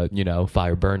his,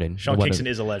 fire burning. Sean Kingston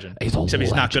is a legend. Except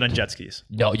he's not good on jet skis.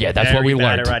 No, yeah, that's what we learned.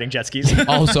 Very bad at riding jet skis.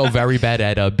 Also very bad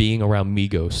at being around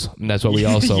Migos. And that's what we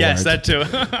also learned. Yes, that too.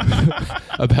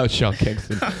 About Sean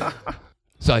Kingston.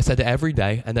 So I said it every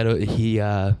day. And then he,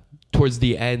 towards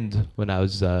the end, when I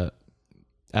was at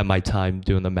my time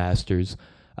doing the master's,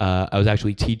 I was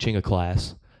actually teaching a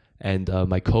class. And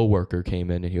my coworker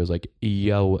came in and he was like,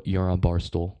 yo, you're on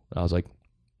Barstool. And I was like,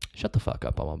 shut the fuck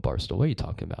up, I'm on Barstool. What are you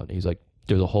talking about? And he's like,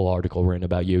 there's a whole article written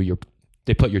about you.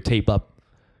 They put your tape up.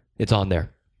 It's on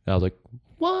there. And I was like,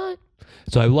 what?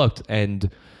 So I looked, and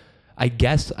I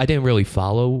guess I didn't really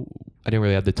follow. I didn't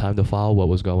really have the time to follow what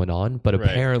was going on. But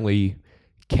apparently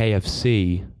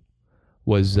KFC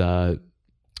was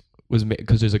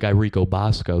because there's a guy, Rico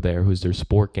Bosco, there, who's their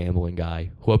sport gambling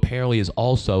guy, who apparently is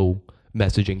also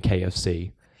messaging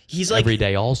KFC. He's like every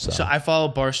day also. So I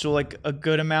follow Barstool like a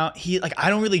good amount. He like, I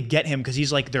don't really get him because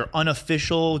he's like their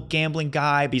unofficial gambling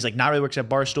guy, but he's like not really works at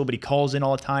Barstool, but he calls in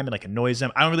all the time and like annoys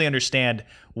them. I don't really understand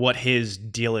what his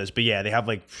deal is, but yeah, they have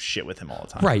like shit with him all the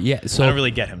time. Right, yeah. So I don't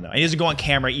really get him though. He doesn't go on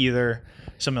camera either.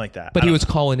 Something like that. But he was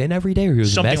calling in every day, or he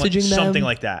was messaging them? Something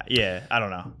like that. Yeah, I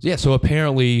don't know. Yeah, so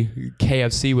apparently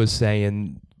KFC was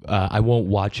saying, I won't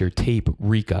watch your tape,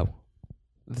 Rico.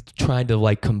 Trying to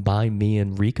like combine me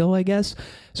and Rico, I guess.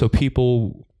 So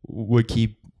people would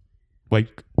keep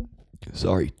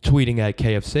tweeting at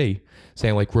KFC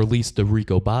saying like, release the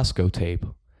Rico Bosco tape.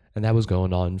 And that was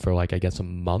going on for like, I guess, a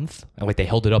month. And like they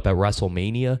held it up at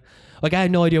WrestleMania. Like I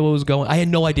had no idea what was going on. I had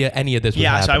no idea any of this was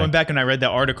happening. So I went back and I read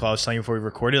that article I was telling you before we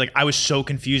recorded. Like I was so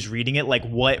confused reading it, like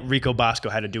what Rico Bosco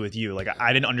had to do with you. Like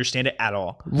I didn't understand it at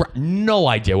all. No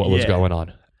idea what was going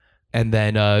on. And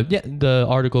then, the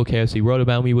article KFC wrote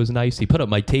about me was nice. He put up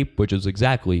my tape, which was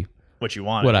exactly what you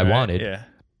wanted. What I wanted. Yeah.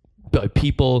 But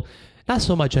people, not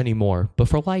so much anymore, but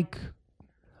for like,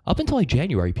 up until like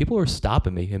January, people were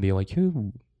stopping me and being like,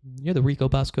 you're the Rico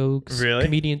Bosco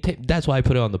comedian tape. That's why I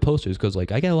put it on the posters, because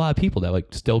like I get a lot of people that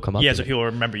like still come up. Yeah, so people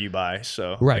remember you by.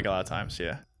 So like a lot of times,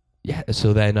 yeah. Yeah,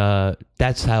 so then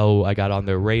that's how I got on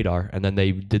their radar. And then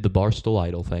they did the Barstool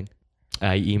Idol thing.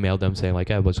 I emailed them saying like,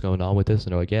 hey, what's going on with this?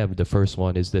 And they're like, yeah, the first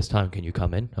one is this time. Can you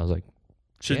come in? I was like,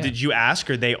 so did you ask,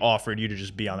 or they offered you to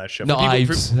just be on that show? No,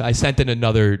 I sent in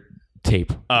another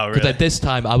tape. Oh, really? Because at this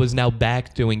time, I was now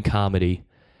back doing comedy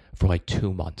for like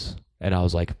 2 months. And I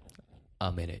was like,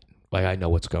 I'm in it. Like, I know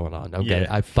what's going on.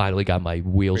 I finally got my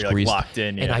wheels greased. Like locked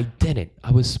in, And I didn't.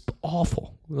 I was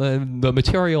awful. The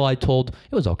material I told,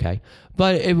 it was okay.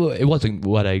 But it wasn't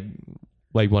what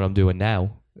I'm doing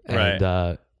now.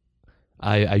 And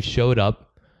I showed up.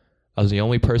 I was the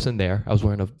only person there. I was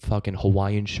wearing a fucking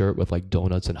Hawaiian shirt with like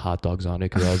donuts and hot dogs on it,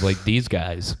 because I was like, these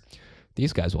guys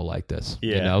will like this.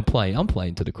 Yeah. You know, I'm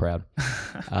playing to the crowd.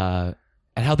 And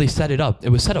how they set it up, it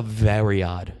was set up very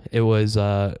odd. It was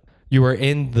you were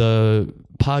in the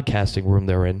podcasting room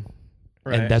they're in,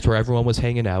 and that's where everyone was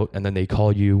hanging out, and then they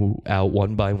called you out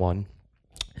one by one.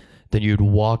 Then you'd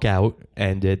walk out,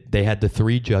 and they had the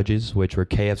 3 judges, which were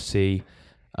KFC,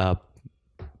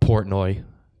 Portnoy,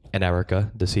 and Erica,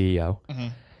 the CEO. Mm-hmm.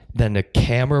 Then the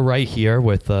camera right here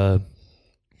with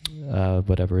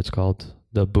whatever it's called,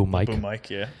 the boom mic. Boom mic,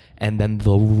 yeah. And then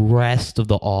the rest of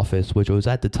the office, which was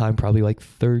at the time probably like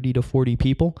 30 to 40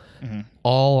 people,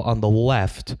 all on the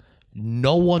left.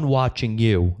 No one watching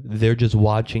you. They're just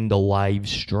watching the live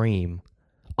stream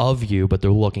of you, but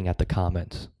they're looking at the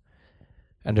comments.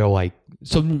 And they're like,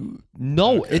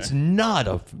 it's not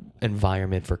an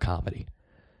environment for comedy.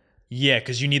 Yeah,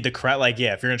 because you need the crowd. Like,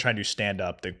 yeah, if you're going to try and do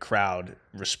stand-up, the crowd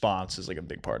response is like a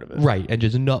big part of it. Right, and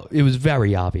it was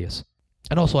very obvious.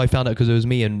 And also I found out, because it was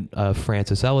me and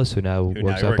Francis Ellis, who now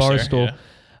works at Barstool.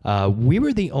 Yeah. We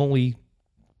were the only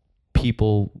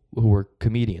people who were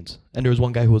comedians. And there was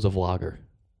one guy who was a blogger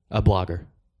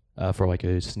for like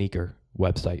a sneaker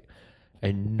website.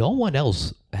 And no one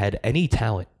else had any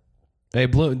talent. How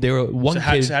did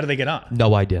they get on?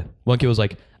 No idea. One kid was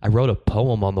like, I wrote a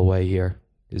poem on the way here.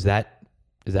 Is that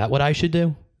what I should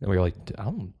do? And we were like, I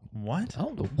don't know.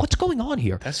 What's going on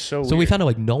here? That's so weird. So we found out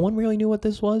like no one really knew what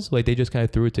this was. Like they just kind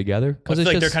of threw it together. Because it's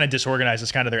like they're kind of disorganized.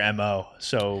 It's kind of their MO.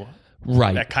 So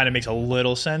that kind of makes a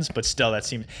little sense, but still that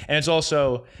seems, and it's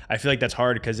also, I feel like that's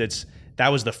hard because that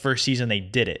was the first season they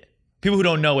did it. People who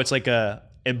don't know, it's like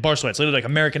in Barstool, it's literally like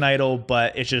American Idol,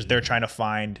 but it's just they're trying to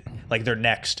find like their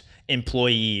next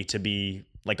employee to be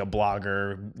like a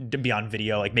blogger, to be on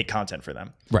video, like make content for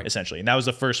them, essentially. And that was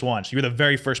the first one. So you were the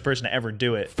very first person to ever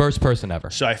do it. First person ever.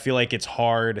 So I feel like it's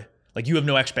hard. Like you have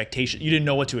no expectation. You didn't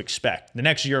know what to expect. The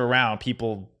next year around,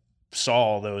 people saw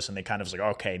all those and they kind of was like,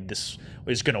 okay, this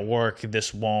is going to work.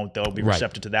 This won't. They'll be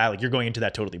receptive to that. Like you're going into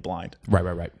that totally blind.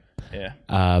 Right. Yeah.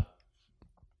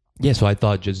 Yeah. So I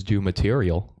thought just do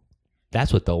material.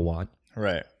 That's what they'll want.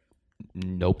 Right.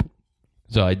 Nope.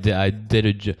 So I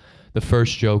did the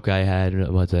first joke I had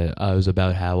was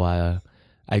about how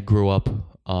I grew up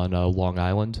on Long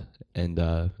Island, and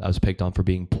I was picked on for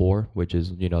being poor, which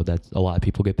is, that's a lot of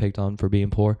people get picked on for being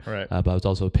poor. Right. But I was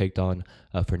also picked on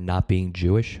for not being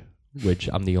Jewish, which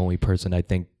I'm the only person I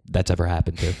think that's ever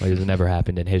happened to. Like, it's never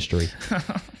happened in history.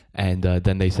 And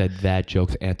then they said that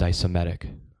joke's anti-Semitic.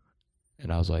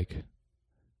 And I was like,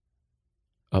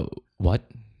 Oh, what?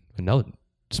 No,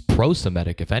 it's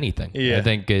pro-Semitic, if anything. Yeah. I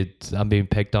think I'm being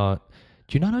picked on.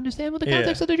 Do you not understand what the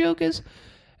context of the joke is?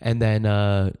 And then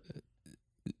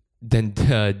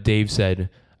Dave said,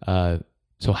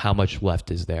 so how much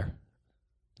left is there?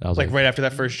 I was Like right after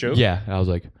that first joke? yeah. I was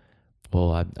like,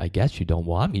 well, I guess you don't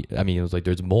want me. I mean, it was like,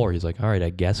 there's more. He's like, all right, I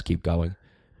guess keep going.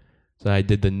 So I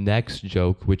did the next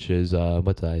joke, which is,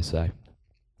 what did I say?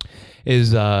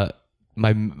 Is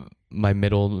my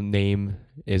middle name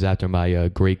is after my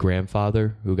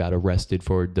great-grandfather who got arrested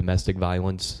for domestic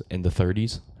violence in the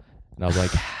 30s. And I was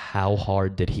like, how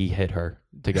hard did he hit her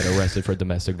to get arrested for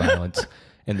domestic violence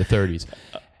in the 30s?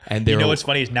 And You know what's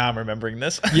funny is now I'm remembering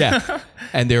this. yeah.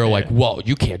 And they were like, well,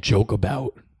 you can't joke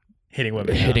about Hitting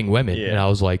women. hitting women. Yeah. And I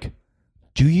was like,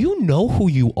 do you know who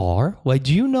you are? Like,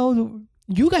 do you know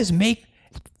you guys make...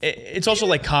 It's also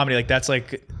like comedy. Like that's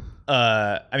like,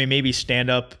 I mean, maybe stand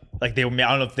up. Like I don't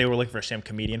know if they were looking for a stand-up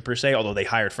comedian per se, although they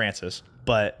hired Francis.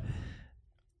 But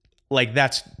like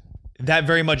that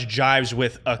very much jives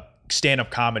with a stand-up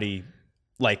comedy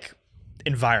like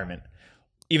environment.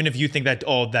 Even if you think that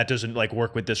that doesn't like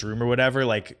work with this room or whatever,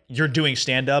 like you're doing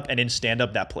stand-up, and in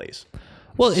stand-up that plays.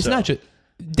 Well, it's not just...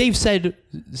 They've said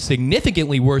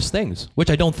significantly worse things, which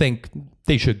I don't think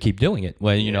they should keep doing it.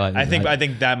 Well, you know, I think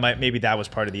that maybe that was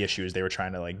part of the issue, is they were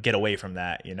trying to like get away from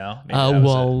that, you know? Maybe that was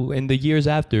well, in the years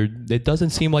after, it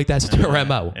doesn't seem like that's their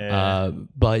MO. Yeah.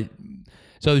 But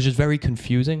so it was just very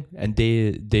confusing. And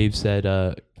Dave said,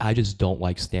 I just don't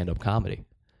like stand-up comedy.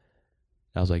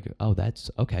 I was like, oh,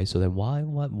 that's okay. So then why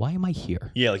am I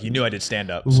here? Yeah, like you knew I did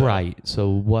stand-up. So. Right.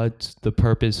 So what's the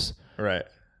purpose? Right.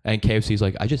 And KFC's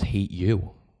like, I just hate you.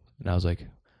 And I was like,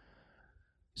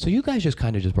 so you guys just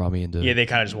kind of just brought me into... Yeah, they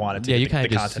kind of just wanted to Yeah, get you kind the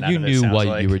of just... content You out of it, knew sounds what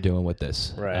like. you were doing with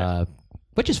this. Right.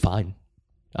 Which is fine.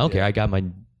 I don't care. I got my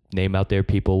name out there.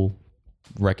 People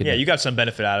recognize... Yeah, you got some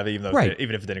benefit out of it, even though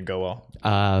even if it didn't go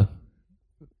well.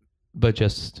 But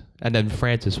just... And then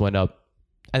Francis went up.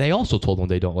 And they also told him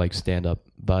they don't like stand-up.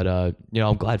 But,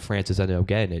 I'm glad Francis ended up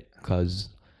getting it, because...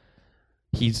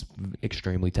 he's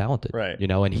extremely talented, right? You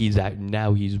know, and he kind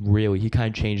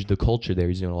of changed the culture there.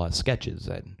 He's doing a lot of sketches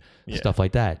and stuff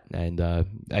like that, and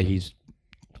he's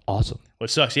awesome. What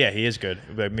sucks, yeah, he is good.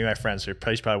 Me and my friends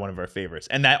he's probably one of our favorites,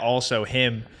 and that also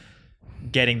him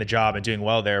getting the job and doing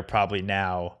well there probably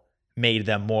now made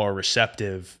them more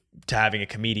receptive to having a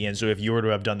comedian. So if you were to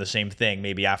have done the same thing,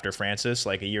 maybe after Francis,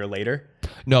 like a year later.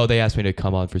 No, they asked me to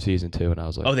come on for season 2, and I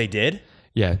was like, oh, they did?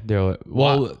 Yeah, they're like,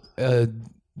 well. Wow.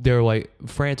 They're like,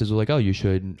 Francis was like, oh, you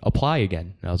should apply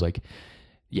again. And I was like,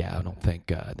 yeah, I don't think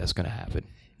that's going to happen.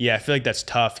 Yeah, I feel like that's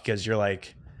tough, because you're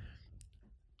like,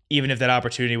 even if that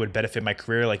opportunity would benefit my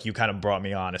career, like you kind of brought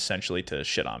me on essentially to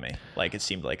shit on me. Like it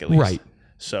seemed like, at least. Right.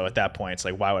 So at that point, it's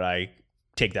like, why would I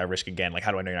take that risk again? Like,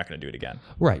 how do I know you're not going to do it again?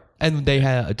 Right. And they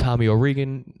had Tommy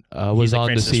O'Regan was like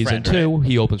on the season friend, 2. Right?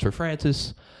 He opens for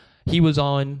Francis. He was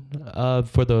on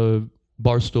for the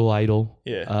Barstool Idol.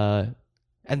 Yeah.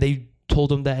 And they told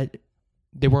him that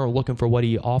they weren't looking for what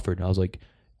he offered. And I was like,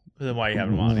 then why are you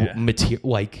having him on? Yeah.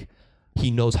 Like, he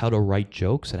knows how to write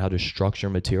jokes and how to structure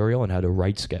material and how to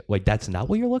write sketch. Like, that's not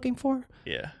what you're looking for?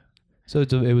 Yeah. So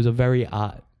it was a very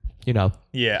odd,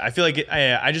 Yeah, I feel like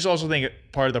I just also think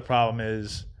part of the problem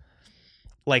is,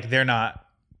 like, they're not.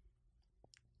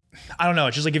 I don't know.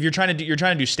 It's just like if you're trying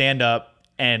to do stand up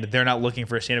and they're not looking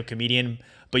for a stand up comedian,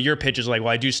 but your pitch is like, well,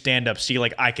 I do stand up. See,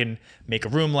 like I can make a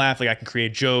room laugh. Like I can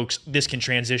create jokes. This can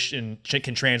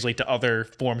translate to other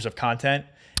forms of content.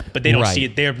 But they don't see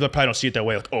it. They probably don't see it that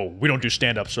way. Like, oh, we don't do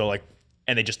stand up, so like,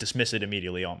 and they just dismiss it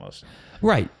immediately almost.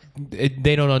 Right.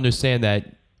 They don't understand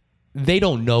that. They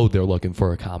don't know they're looking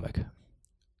for a comic.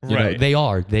 You know, they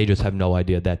are. They just have no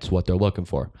idea that's what they're looking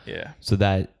for. Yeah. So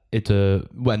that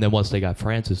and then once they got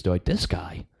Francis, they're like, this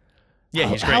guy. Yeah,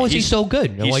 he's great. How is he so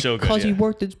good? He's like, so good. Because he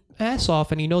worked his ass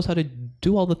off and he knows how to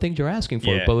do all the things you're asking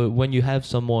for. Yeah. But when you have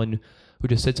someone who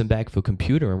just sits in back of a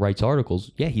computer and writes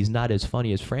articles, yeah, he's not as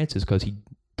funny as Francis because he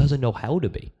doesn't know how to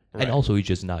be. Right. And also, he's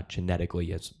just not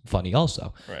genetically as funny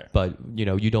also. Right. But,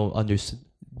 you don't understand.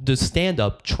 The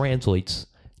stand-up translates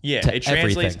to it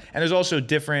translates. everything. And there's also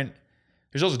different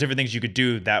things you could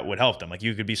do that would help them. Like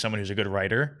you could be someone who's a good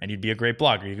writer and you'd be a great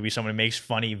blogger. You could be someone who makes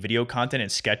funny video content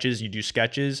and sketches. You do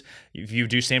sketches. If you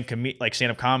do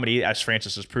stand-up comedy, as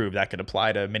Francis has proved, that could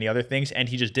apply to many other things. And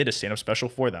he just did a stand-up special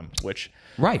for them, which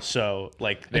right. So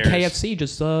like there's KFC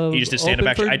just he just did stand-up.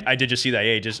 Actually, I did just see that.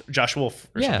 Yeah, just Josh Wolf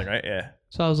or something, right? Yeah.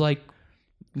 So I was like,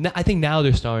 I think now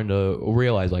they're starting to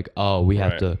realize like, oh, we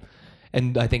have to.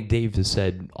 And I think Dave has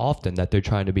said often that they're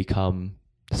trying to become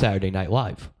Saturday Night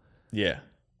Live. Yeah.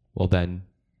 Well, then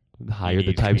hire the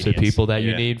need types of comedians. people that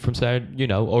you Yeah. need from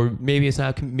Saturday, or maybe it's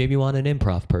not, maybe you want an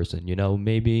improv person,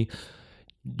 maybe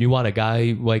you want a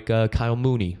guy like Kyle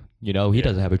Mooney. He Yeah.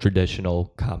 doesn't have a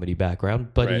traditional comedy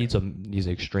background, but Right. he's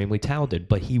extremely talented.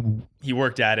 But he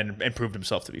worked at it and proved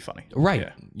himself to be funny.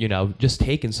 right, Yeah. Just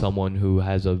taking someone who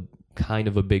has a kind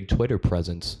of a big Twitter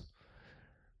presence,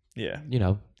 Yeah.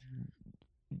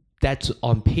 that's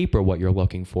on paper what you're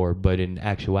looking for, but in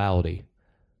actuality,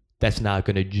 that's not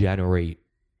going to generate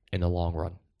in the long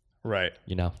run. Right.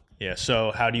 Yeah.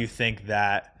 So how do you think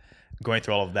that going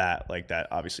through all of that, like that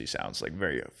obviously sounds like a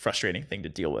very frustrating thing to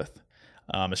deal with,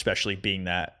 especially being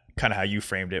that kind of how you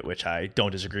framed it, which I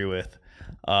don't disagree with,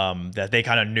 that they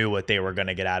kind of knew what they were going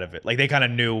to get out of it. Like they kind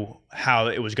of knew how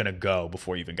it was going to go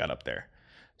before you even got up there.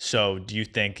 So do you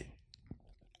think,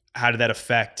 how did that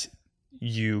affect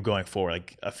you going forward?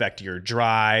 Like affect your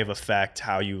drive, affect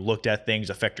how you looked at things,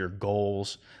 affect your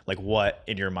goals? Like what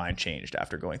in your mind changed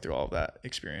after going through all of that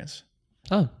experience?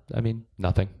 Oh, I mean,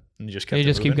 nothing. And you just And kept you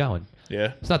just keep moving? going.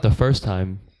 Yeah. It's not the first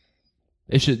time.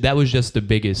 That was just the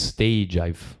biggest stage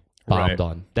I've bombed Right.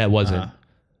 on. That wasn't Uh-huh.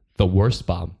 the worst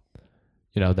bomb.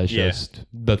 That's Yeah. just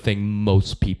the thing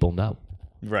most people know.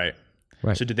 Right.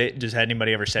 Right. So has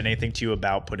anybody ever said anything to you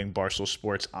about putting Barstool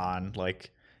Sports on like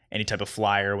any type of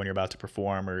flyer when you're about to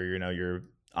perform, or you're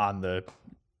on the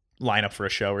lineup for a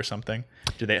show or something?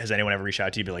 Has anyone ever reached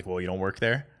out to you and be like, well, you don't work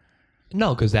there?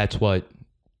 No, because that's what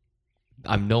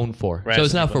I'm known for. Right, So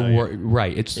it's some not people for know work.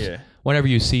 Right. It's Yeah. whenever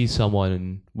you see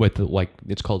someone with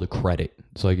it's called a credit.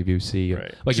 So like if you see,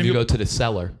 Right. like So if you you- go to the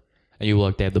cellar and you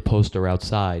look, they have the poster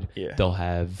outside. Yeah. They'll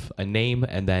have a name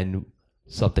and then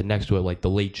something next to it, like the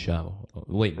Late Show,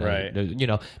 late night.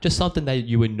 Right. Just something that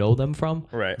you would know them from.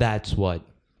 Right. That's what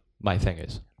my thing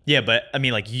is. Yeah, but I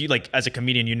mean, like you, like as a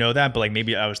comedian, you know that, but like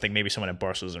maybe I was thinking maybe someone at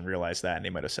Barstool doesn't realize that, and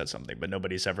they might have said something, but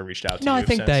nobody's ever reached out to No, you. I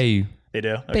think since. they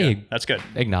do. they- Okay. That's good.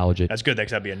 acknowledge it. That's good.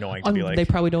 That'd be annoying to be like. They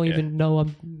probably don't yeah. even know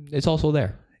it's also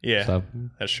there. Yeah, So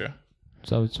that's true.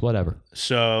 it's whatever.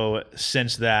 So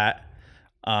since that,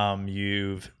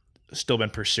 you've still been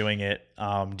pursuing it.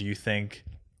 Do you think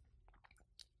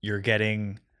you're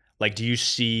getting like? Do you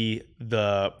see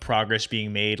the progress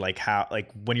being made? Like how?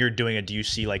 Like when you're doing it, do you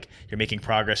see like you're making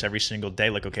progress every single day?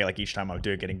 Like okay, like each time I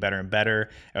do it, getting better and better.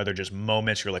 Are there just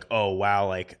moments you're like, oh wow,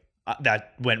 like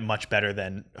that went much better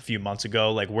than a few months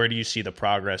ago? Like where do you see the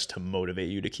progress to motivate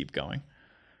you to keep going?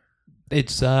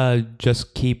 It's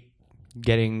just keep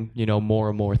getting more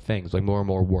and more things, like more and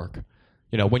more work.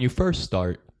 When you first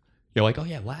start, you're like, oh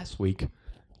yeah, last week,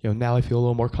 now I feel a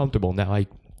little more comfortable. Now I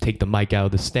take the mic out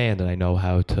of the stand and I know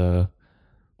how to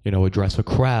address a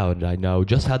crowd. I know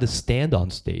just how to stand on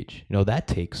stage. That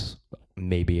takes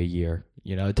maybe a year.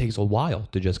 It takes a while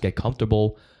to just get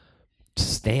comfortable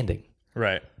standing.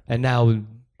 Right. And now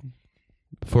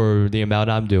for the amount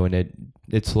I'm doing it,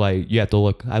 it's like you have to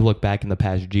look. I look back in the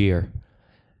past year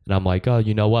and I'm like, oh,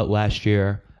 you know what? Last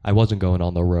year I wasn't going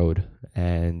on the road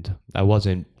and I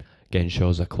wasn't getting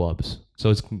shows at clubs. So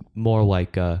it's more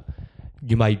like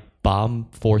you might bomb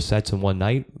 4 sets in one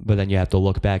night, but then you have to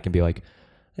look back and be like,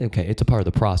 okay, it's a part of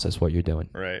the process what you're doing.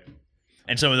 Right.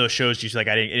 And some of those shows, you like,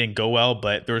 it didn't go well,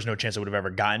 but there was no chance I would have ever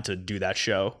gotten to do that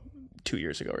show 2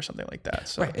 years ago or something like that.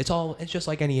 So. Right. It's just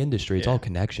like any industry. It's Yeah. all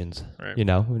connections. Right.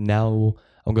 Now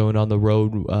I'm going on the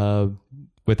road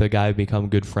with a guy I've become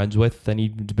good friends with, and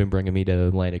he's been bringing me to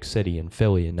Atlantic City and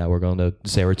Philly, and now we're going to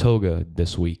Saratoga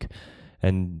this week.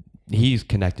 And he's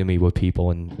connecting me with people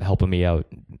and helping me out.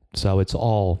 So it's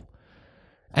all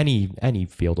any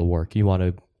field of work. You want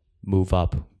to move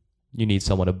up, you need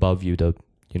someone above you to,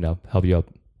 help you up.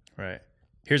 Right.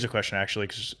 Here's a question, actually,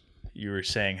 because you were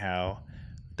saying how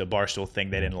the Barstool thing,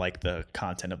 they didn't like the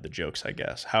content of the jokes, I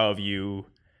guess. How have you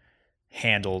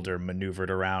handled or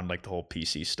maneuvered around like the whole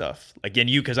PC stuff? Like, and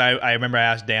because I remember I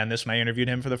asked Dan this when I interviewed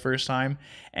him for the first time,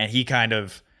 and he kind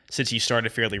of, since he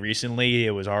started fairly recently,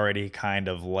 it was already kind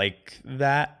of like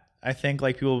that. I think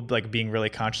like people like being really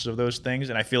conscious of those things,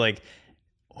 and I feel like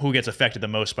who gets affected the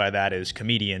most by that is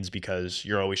comedians, because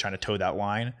you're always trying to toe that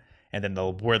line, and then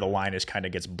where the line is kind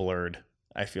of gets blurred.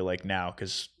 I feel like now,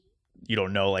 because you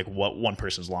don't know like what one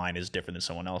person's line is different than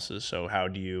someone else's. So how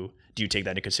do you take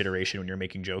that into consideration when you're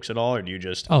making jokes at all, or do you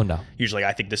just usually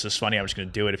I think this is funny, I'm just gonna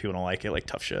do it, if people don't like it, like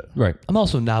tough shit? Right. I'm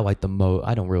also not like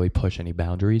I don't really push any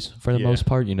boundaries for the most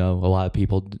part. A lot of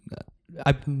people,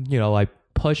 I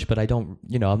push, but I don't.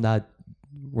 I'm not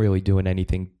really doing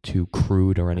anything too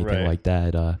crude or anything like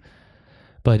that.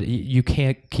 But you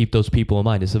can't keep those people in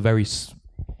mind. It's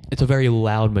a very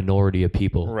loud minority of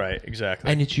people. Right.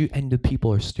 Exactly. And and the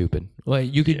people are stupid.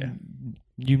 Like you could,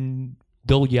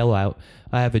 they'll yell out.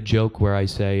 I have a joke where I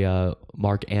say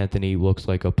Mark Anthony looks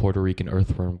like a Puerto Rican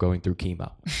earthworm going through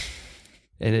chemo.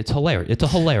 And it's hilarious. It's a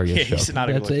hilarious joke. He's not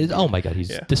a good oh my God,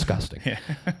 he's disgusting. Yeah.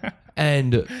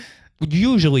 And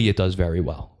usually it does very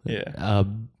well. Yeah.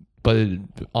 But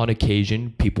on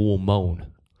occasion, people will moan.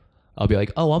 I'll be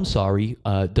like, oh, I'm sorry.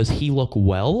 Does he look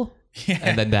well? Yeah.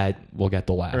 And then that will get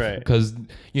the laugh. Right. Because,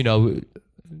 you know,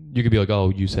 you could be like, oh,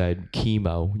 you said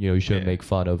chemo. You know, you shouldn't make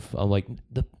fun of. I'm like,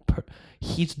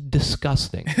 he's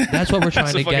disgusting. That's what we're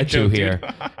trying to get to here.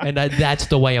 And that's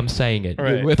the way I'm saying it.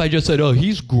 Right. If I just said, oh,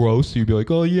 he's gross, you'd be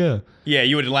like, oh, yeah. Yeah,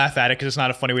 you would laugh at it because it's not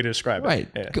a funny way to describe it. Right.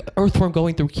 Yeah. Earthworm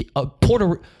going through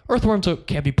earthworms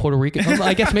can't be Puerto Rican.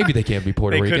 I guess maybe they can be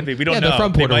Puerto They Rican. could be. We don't know. They're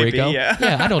from Puerto They might Rico. be,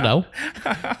 yeah. I don't know.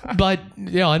 But,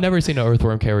 you know, I've never seen an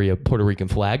earthworm carry a Puerto Rican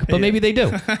flag, but maybe they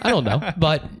do. I don't know.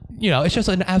 But, you know, it's just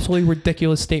an absolutely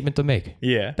ridiculous statement to make.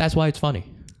 Yeah. That's why it's funny.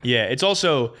 Yeah. It's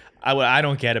also, what I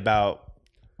don't get about,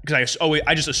 because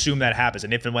I just assume that happens.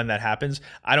 And if and when that happens,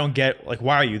 I don't get, like,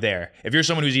 why are you there? If you're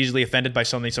someone who's easily offended by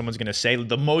something someone's going to say,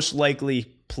 the most likely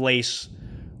place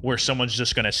where someone's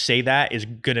just going to say that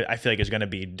I feel like is going to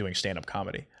be doing stand-up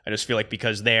comedy. I just feel like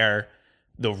because there,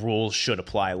 the rules should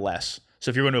apply less. So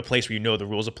if you're going to a place where you know the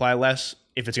rules apply less,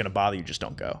 if it's going to bother you, just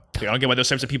don't go. Like, I don't get why those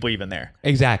types of people are even there.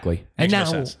 Exactly. And Makes no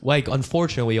now, sense. like,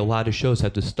 unfortunately, a lot of shows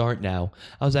have to start now.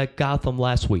 I was at Gotham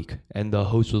last week, and the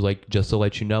host was like, just to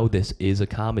let you know, this is a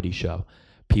comedy show.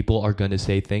 People are going to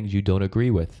say things you don't agree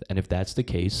with. And if that's the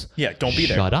case, Don't be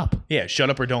there. Shut up. Yeah, shut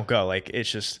up or don't go. Like,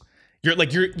 it's just,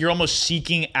 you're almost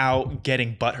seeking out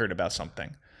getting butthurt about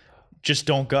something. Just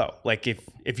don't go. Like,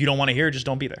 if you don't want to hear it, just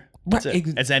don't be there. That's Right.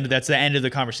 it. That's the end of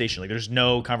the conversation. Like, there's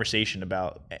no conversation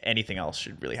about anything else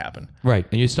should really happen. Right.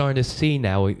 And you're starting to see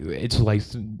now, it's like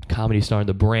comedy starting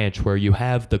to branch where you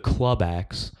have the club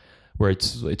acts where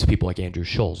it's people like Andrew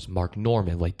Schultz, Mark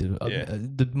Norman, like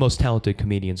the most talented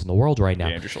comedians in the world right now.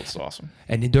 Yeah, Andrew Schultz is awesome.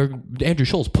 And Andrew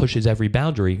Schultz pushes every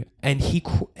boundary, and it's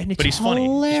But he's funny.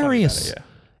 hilarious. He's funny about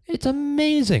it, It's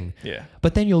amazing. Yeah.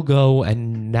 But then you'll go,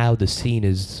 and now the scene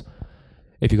is,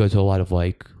 if you go to a lot of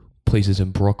like places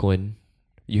in Brooklyn,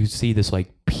 you see this like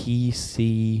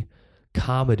PC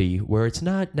comedy where it's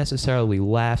not necessarily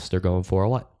laughs they're going for. A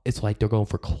lot, it's like they're going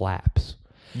for claps.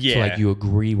 Yeah. So like you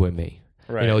agree with me.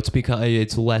 Right. You know,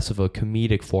 it's less of a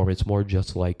comedic form. It's more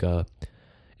just like a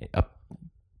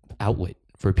outlet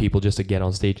for people just to get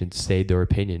on stage and say their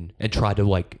opinion and try to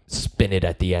like spin it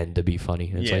at the end to be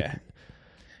funny. It's like,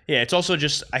 yeah. It's also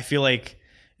just, I feel like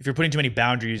if you're putting too many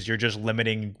boundaries, you're just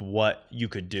limiting what you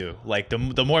could do. Like the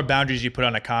more boundaries you put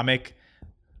on a comic,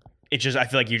 I feel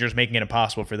like you're just making it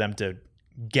impossible for them to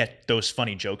get those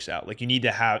funny jokes out. Like you need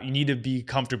to be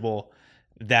comfortable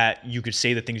that you could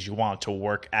say the things you want to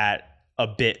work at a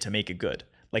bit to make it good.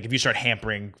 Like if you start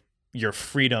hampering your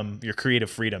freedom, your creative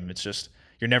freedom, it's just,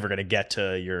 you're never going to get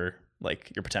to your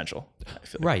potential. I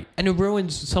feel like. Right. And it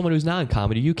ruins someone who's not in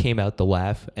comedy. You came out to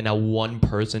laugh, and now one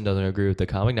person doesn't agree with the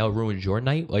comic. Now it ruins your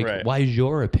night. Like, Right. why is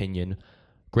your opinion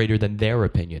greater than their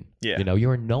opinion? Yeah. You know,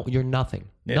 you're nothing.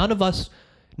 Yeah.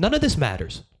 None of this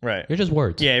matters. Right. You're just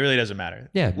words. Yeah, it really doesn't matter.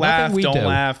 Yeah, Laugh, nothing we don't do.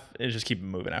 laugh, and just keep it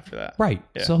moving after that. Right.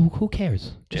 Yeah. So who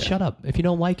cares? Just Yeah. shut up. If you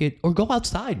don't like it, or go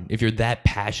outside if you're that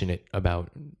passionate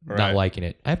about Right. not liking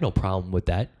it. I have no problem with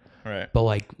that. Right. But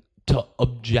like to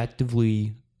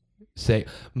objectively say,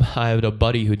 I had a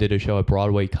buddy who did a show at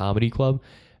Broadway Comedy Club,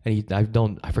 and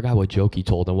I forgot what joke he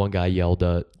told, and one guy yelled,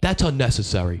 "That's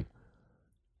unnecessary."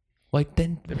 Like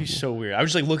then, That'd be so weird. I would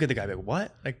just look at the guy like,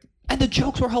 what? Like, and the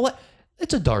jokes were hilarious.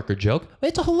 It's a darker joke, but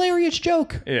it's a hilarious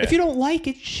joke. Yeah. If you don't like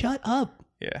it, shut up.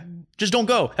 yeah, just don't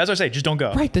go. That's what I say. Just don't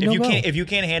go. Right, then if don't you go. can't, if you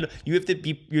can't handle, you have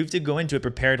to go into it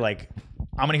prepared. Like,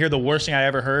 I'm gonna hear the worst thing I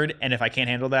ever heard, and if I can't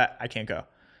handle that, I can't go.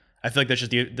 I feel like that's just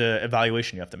the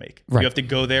evaluation you have to make. Right. You have to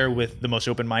go there with the most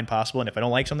open mind possible, and if I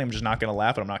don't like something, I'm just not gonna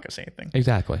laugh, and I'm not gonna say anything.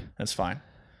 Exactly. That's fine.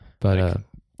 But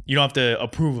You don't have to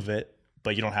approve of it,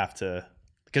 but you don't have to,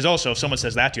 because also if someone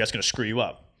says that to you, that's gonna screw you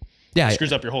up. yeah, It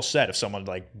screws up your whole set if someone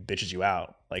bitches you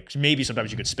out. Like maybe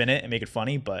sometimes you could spin it and make it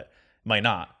funny, but it might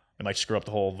not. It might screw up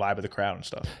the whole vibe of the crowd and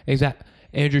stuff. exactly.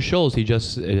 Andrew Schultz,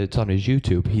 it's on his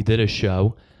YouTube. He did a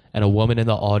show, and a woman in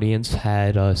the audience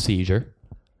had a seizure,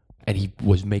 and he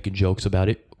was making jokes about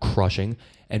it, crushing.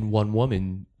 And one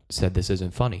woman said, "This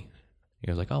isn't funny." He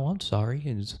was like, "Oh, I'm sorry."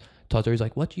 And he's talked to her. He's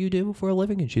like, "What do you do for a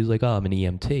living?" And she's like, "Oh, I'm an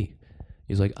EMT."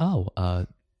 He's like, "Oh,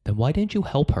 then why didn't you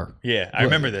help her?" Yeah, I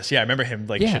remember this. Yeah, I remember him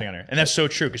Yeah. shitting on her. And that's so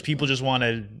true because people just want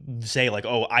to say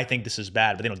oh, I think this is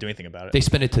bad, but they don't do anything about it. They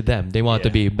spin it to them. They want it to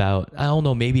Yeah. be about, I don't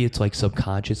know, maybe it's like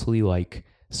subconsciously, like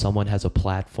someone has a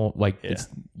platform, like Yeah. it's,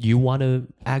 you want to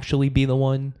actually be the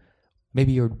one.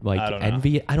 Maybe you're like I don't know.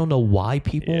 envy. I don't know why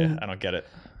people. Yeah, I don't get it.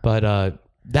 But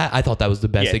that I thought that was the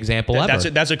best example ever.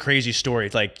 That's a crazy story.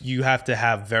 It's like you have to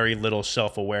have very little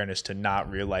self-awareness to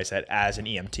not realize that as an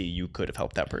EMT you could have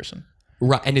helped that person.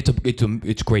 Right, and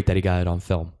it's great that he got it on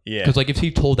film. Yeah, because like if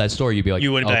he told that story, you'd be like,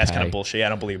 you wouldn't be like, that's kind of bullshit. I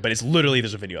don't believe it. But it's literally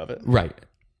there's a video of it. Right.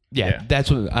 Yeah, that's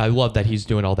what I love, that he's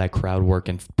doing all that crowd work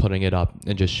and putting it up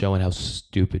and just showing how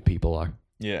stupid people are.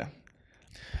 Yeah.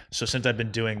 So since I've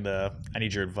been doing I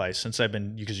need your advice. Since I've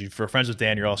been, because you're friends with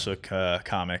Dan, you're also a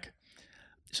comic.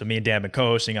 So me and Dan have been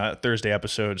co-hosting Thursday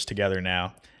episodes together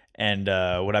now. And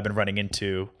what I've been running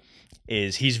into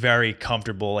is he's very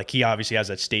comfortable. Like he obviously has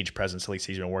that stage presence. At least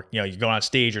he's been working. You know, you go on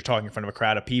stage, you're talking in front of a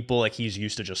crowd of people. Like he's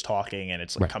used to just talking, and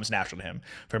it's like comes natural to him.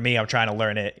 For me, I'm trying to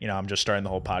learn it. You know, I'm just starting the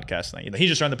whole podcast thing. He's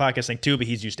just starting the podcast thing too, but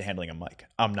he's used to handling a mic.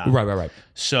 I'm not. Right.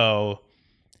 So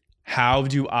how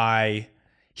do I?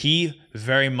 He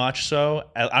very much so.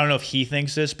 I don't know if he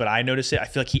thinks this, but I notice it. I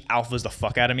feel like he alphas the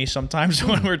fuck out of me sometimes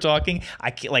when we're talking.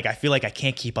 I feel like I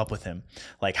can't keep up with him.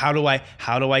 Like how do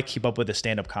I keep up with a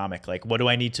stand-up comic? Like what do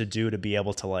I need to do to be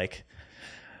able to like,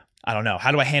 I don't know.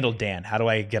 How do I handle Dan? How do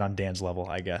I get on Dan's level?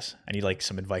 I guess I need like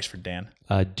some advice for Dan.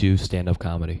 Do stand-up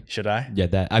comedy. Should I?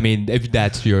 Yeah, I mean, if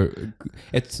that's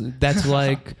that's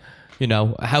like, you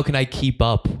know, how can I keep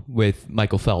up with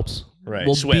Michael Phelps? Right.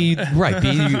 Well, swim. be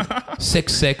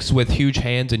 6'6" with huge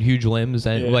hands and huge limbs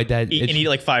and like that. And eat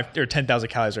like 5 or 10,000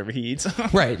 calories wherever he eats.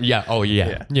 Right. Yeah. Oh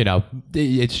yeah. You know,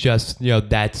 it's just, you know,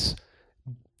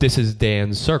 this is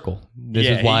Dan's circle. This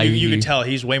is why you can tell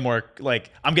he's way more like,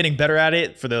 I'm getting better at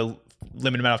it for the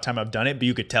limited amount of time I've done it, but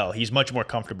you could tell he's much more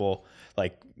comfortable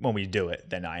like when we do it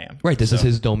than I am. Right. This is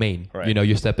his domain. Right. You know,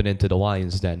 you're stepping into the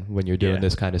lion's den when you're doing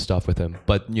this kind of stuff with him.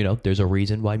 But you know, there's a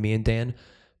reason why me and Dan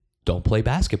don't play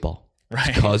basketball.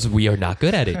 Right. Because we are not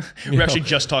good at it. We're actually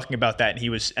just talking about that, and he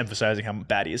was emphasizing how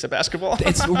bad he is at basketball.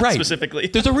 It's right. Specifically.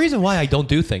 There's a reason why I don't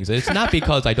do things. It's not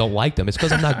because I don't like them. It's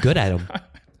because I'm not good at them.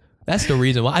 That's the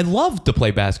reason why. I love to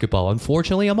play basketball.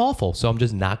 Unfortunately, I'm awful, so I'm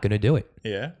just not going to do it.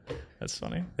 Yeah, that's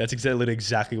funny. That's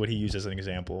exactly what he used as an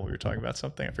example. We were talking about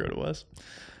something. I forget what it was.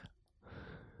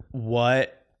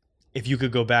 What, if you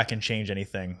could go back and change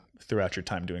anything throughout your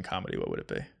time doing comedy, what would it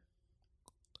be?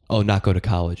 Oh, not go to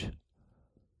college.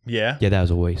 Yeah? Yeah, that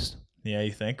was a waste. Yeah,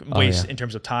 you think? Waste in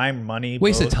terms of time, money?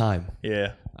 Waste both? of time.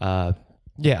 Yeah.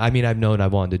 Yeah, I mean, I've known I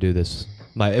wanted to do this.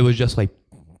 It was just like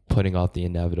putting off the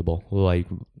inevitable. Like,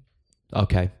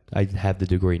 okay, I have the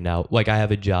degree now. Like, I have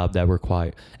a job that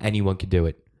requires anyone could do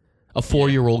it. A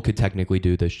 4-year-old could technically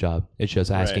do this job. It's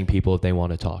just asking people if they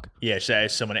want to talk. Yeah, so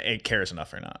someone cares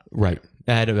enough or not. Right.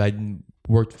 I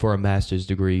worked for a master's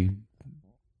degree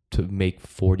to make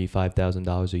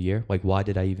 $45,000 a year. Like, why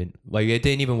did I even, like, it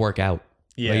didn't even work out.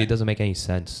 Yeah. Like, it doesn't make any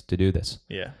sense to do this.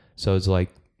 Yeah. So it's like,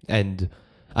 and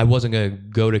I wasn't going to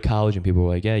go to college, and people were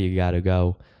like, yeah, you got to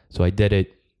go. So I did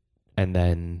it. And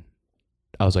then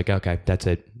I was like, okay, that's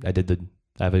it. I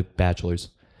have a bachelor's.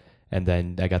 And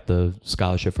then I got the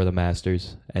scholarship for the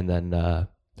master's. And then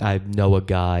I know a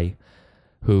guy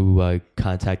who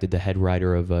contacted the head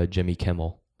writer of Jimmy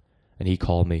Kimmel. And he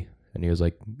called me. And he was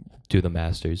like, do the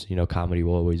masters. You know, comedy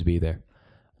will always be there.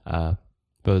 But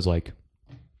it was like,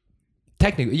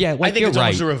 technically, yeah, like, I think you're it's right.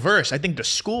 almost the reverse. I think the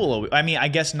school, I mean, I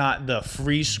guess not the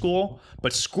free school,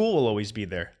 but school will always be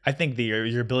there. I think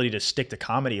your ability to stick to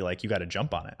comedy, like, you got to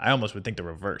jump on it. I almost would think the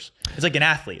reverse. It's like an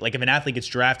athlete. Like, if an athlete gets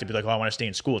drafted, be like, oh, I want to stay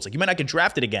in school. It's like, you might not get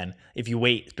drafted again if you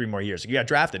wait 3 more years. Like, you got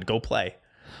drafted, go play.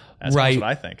 That's right. what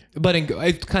I think. But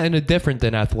it's kind of different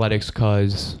than athletics,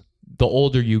 because the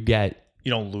older you get, you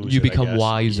don't lose. You become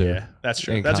wiser. Yeah, that's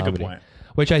true. That's comedy. a good point.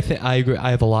 Which I think I agree. I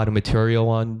have a lot of material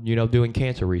on, you know, doing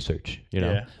cancer research. You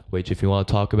know, which if you want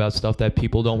to talk about stuff that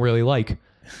people don't really like,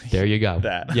 there you go.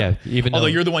 That. Yeah. Even although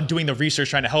you're the one doing the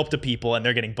research, trying to help the people, and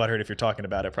they're getting butthurt if you're talking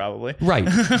about it, probably. Right.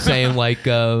 Saying like,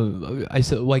 I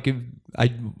said like,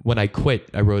 when I quit,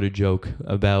 I wrote a joke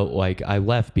about like I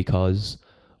left because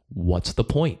what's the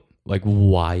point? Like,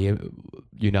 why?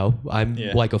 You know, I'm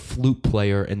like a flute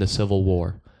player in the Civil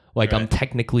War. Like, I'm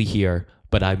technically here,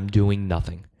 but I'm doing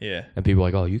nothing. Yeah. And people are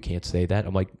like, oh, you can't say that.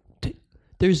 I'm like,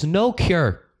 there's no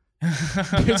cure.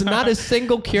 There's not a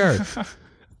single cure.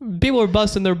 People are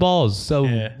busting their balls. So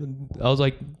I was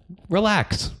like,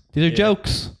 relax. These are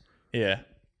jokes. Yeah.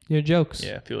 They're jokes.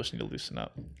 Yeah. People just need to loosen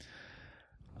up.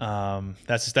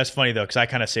 That's funny, though, because I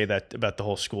kind of say that about the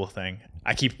whole school thing.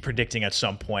 I keep predicting at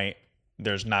some point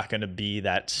there's not going to be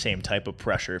that same type of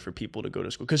pressure for people to go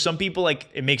to school. Because some people, like,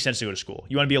 it makes sense to go to school.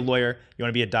 You want to be a lawyer, you want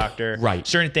to be a doctor. Right.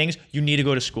 Certain things, you need to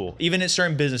go to school. Even in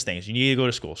certain business things, you need to go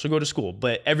to school. So go to school.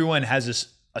 But everyone has this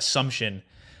assumption,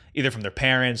 either from their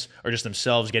parents or just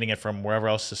themselves getting it from wherever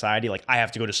else society, like, I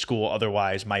have to go to school,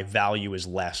 otherwise my value is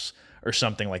less, or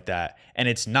something like that. And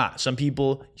it's not. Some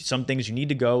people, some things you need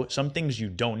to go, some things you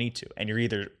don't need to. And you're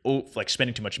either like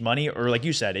spending too much money, or like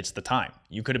you said, it's the time.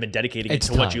 You could have been dedicating it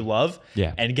to what you love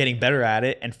and getting better at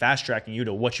it and fast tracking you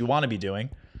to what you want to be doing.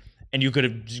 And you could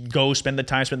have go spend the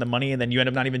time, spend the money, and then you end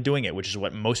up not even doing it, which is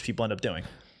what most people end up doing.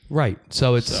 Right.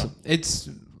 So it's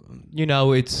you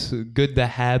know, it's good to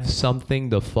have something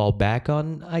to fall back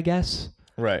on, I guess.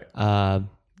 Right. But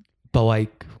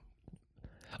like,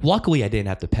 luckily I didn't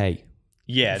have to pay.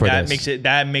 Yeah, makes it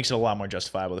a lot more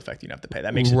justifiable, the fact that you don't have to pay.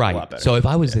 That makes it a lot better. So if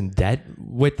I was in debt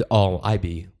I'd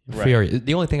be furious.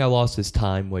 The only thing I lost is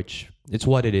time, which it's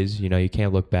what it is. You know, you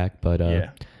can't look back. But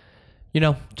you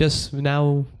know, just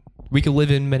now we can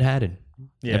live in Manhattan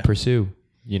and pursue,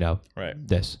 you know,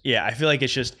 this. Yeah, I feel like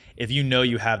it's just, if you know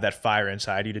you have that fire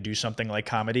inside you to do something like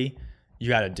comedy, you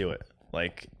got to do it.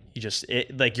 Like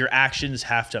like your actions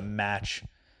have to match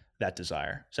that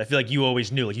desire. So I feel like you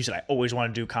always knew, like you said, I always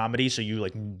want to do comedy. So you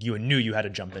knew you had to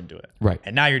jump into it. Right.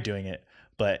 And now you're doing it.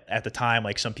 But at the time,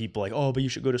 like some people like, oh, but you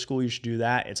should go to school, you should do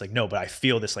that. It's like, no, but I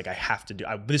feel this, like I have to do,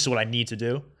 this is what I need to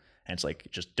do. And it's like,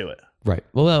 just do it. Right.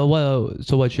 Well,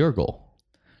 so what's your goal?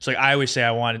 So like I always say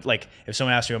I wanted, like if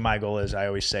someone asks me what my goal is, I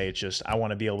always say it's just, I want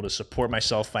to be able to support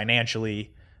myself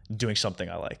financially doing something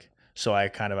I like. So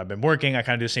I've been working, I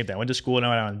kind of do the same thing. I went to school, know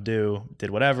what I want to do,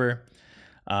 did whatever.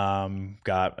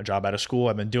 Got a job out of school.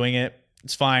 I've been doing it.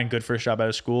 It's fine. Good first job out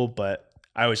of school. But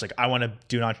I always I want to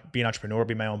be an entrepreneur,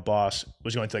 be my own boss.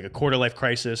 Was going through like a quarter life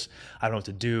crisis. I don't know what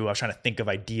to do. I was trying to think of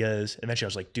ideas. Eventually I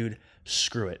was like, dude,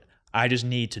 screw it. I just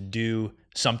need to do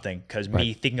something, because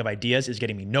me thinking of ideas is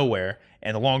getting me nowhere.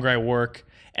 And the longer I work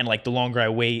and like the longer I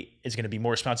wait, it's going to be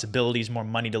more responsibilities, more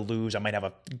money to lose. I might have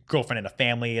a girlfriend and a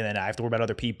family, and then I have to worry about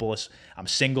other people. I'm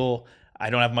single. I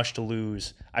don't have much to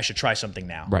lose. I should try something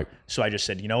now. Right. So I just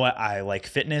said, you know what? I like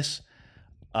fitness.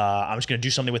 I'm just going to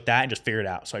do something with that and just figure it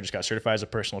out. So I just got certified as a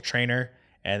personal trainer,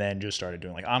 and then just started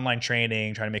doing like online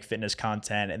training, trying to make fitness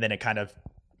content. And then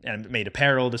it made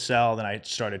apparel to sell. Then I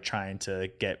started trying to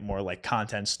get more like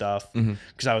content stuff,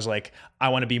 because I was like, I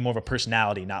want to be more of a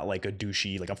personality, not like a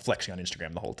douchey, like I'm flexing on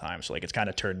Instagram the whole time. So like it's kind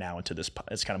of turned now into this,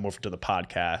 it's kind of morphed to the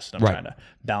podcast. I'm trying to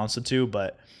balance the two,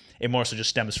 but it more so just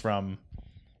stems from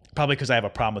probably because I have a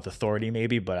problem with authority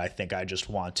maybe, but I think I just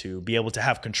want to be able to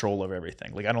have control over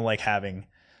everything. Like I don't like having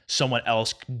someone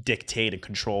else dictate and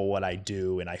control what I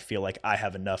do. And I feel like I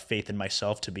have enough faith in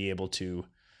myself to be able to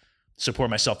support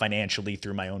myself financially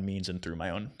through my own means and through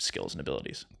my own skills and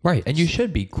abilities. Right. And you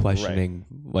should be questioning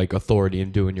like authority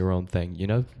and doing your own thing. You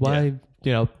know,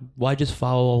 why just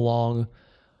follow along?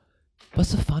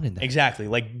 What's the fun in that? Exactly.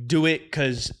 Like do it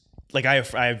because like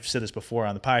I've said this before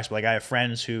on the podcast, but like I have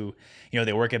friends who, you know,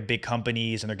 they work at big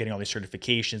companies and they're getting all these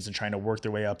certifications and trying to work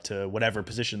their way up to whatever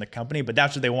position in the company, but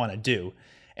that's what they want to do.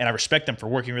 And I respect them for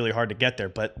working really hard to get there,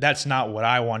 but that's not what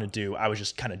I want to do. I was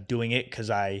just kind of doing it because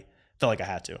I felt like I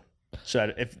had to.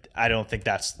 So I don't think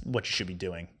that's what you should be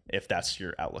doing if that's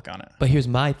your outlook on it. But here's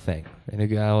my thing, and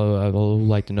I'd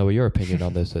like to know what your opinion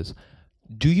on this is.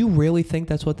 Do you really think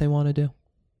that's what they want to do?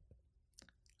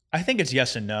 I think it's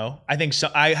yes and no. I think so.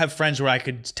 I have friends where I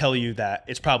could tell you that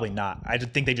it's probably not. I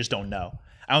think they just don't know.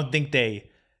 I don't think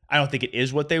it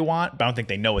is what they want, but I don't think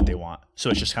they know what they want. So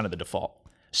it's just kind of the default.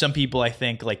 Some people, I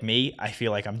think, like me, I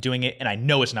feel like I'm doing it and I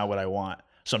know it's not what I want,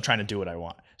 so I'm trying to do what I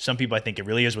want. Some people, I think it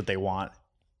really is what they want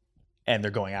and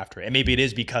they're going after it. And maybe it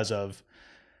is because of,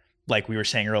 like we were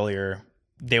saying earlier,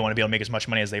 they want to be able to make as much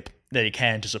money as they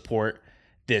can to support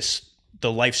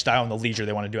the lifestyle and the leisure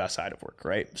they want to do outside of work,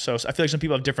 right? So I feel like some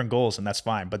people have different goals, and that's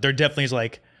fine. But there definitely is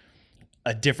like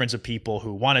a difference of people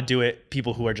who want to do it,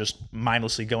 people who are just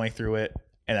mindlessly going through it,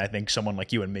 and I think someone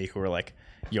like you and me who are like,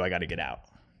 yo, I got to get out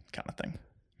kind of thing.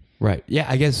 Right. Yeah,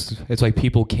 I guess it's like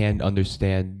people can't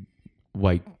understand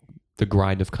like the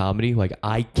grind of comedy. Like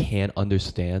I can't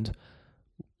understand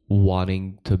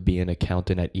wanting to be an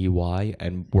accountant at EY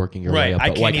and working your way up.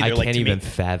 I can't either. I can't even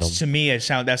fathom. To me,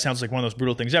 that sounds like one of those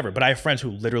brutal things ever. But I have friends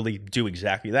who literally do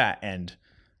exactly that, and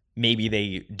maybe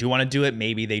they do want to do it.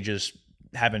 Maybe they just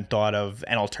haven't thought of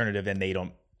an alternative, and they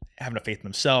don't have enough faith in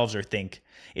themselves, or think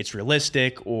it's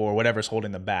realistic, or whatever's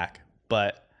holding them back.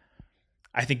 But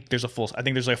I think there's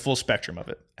like a full spectrum of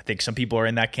it. I think some people are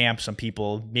in that camp. Some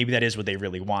people, maybe that is what they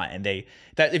really want. And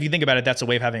that if you think about it, that's a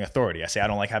way of having authority. I say I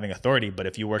don't like having authority, but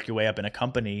if you work your way up in a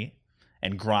company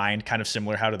and grind, kind of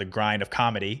similar how to the grind of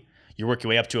comedy, you work your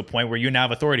way up to a point where you now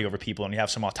have authority over people and you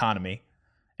have some autonomy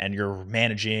and you're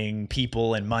managing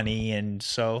people and money. And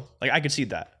so like I could see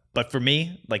that. But for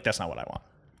me, like that's not what I want.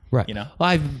 Right. You know?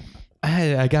 Well,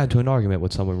 I got into an argument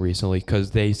with someone recently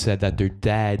because they said that their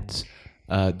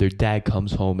dad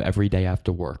comes home every day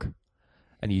after work,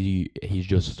 and he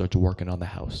just starts working on the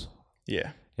house.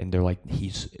 Yeah. And they're like,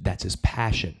 that's his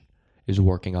passion, is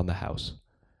working on the house.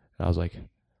 And I was like,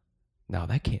 no,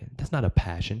 that's not a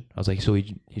passion. I was like, so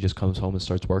he just comes home and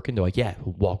starts working? They're like, yeah,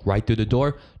 he'll walk right through the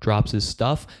door, drops his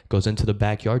stuff, goes into the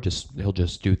backyard, he'll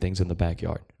just do things in the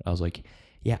backyard. I was like,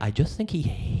 yeah, I just think he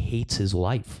hates his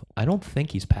life. I don't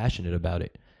think he's passionate about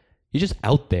it. He's just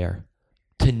out there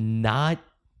to not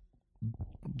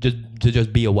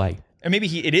just be away. And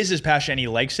maybe it is his passion and he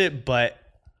likes it, but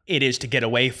it is to get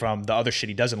away from the other shit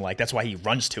he doesn't like. That's why he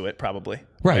runs to it, probably.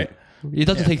 Right. It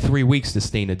doesn't take 3 weeks to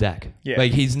stain a deck. Yeah.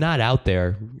 Like, he's not out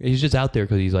there. He's just out there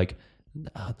because he's like,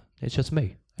 it's just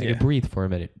me. I can breathe for a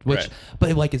minute. But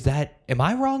like, am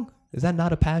I wrong? Is that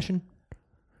not a passion?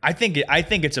 I think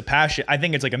it's a passion. I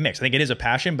think it's like a mix. I think it is a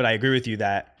passion, but I agree with you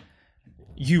that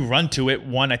you run to it.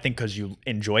 One, I think because you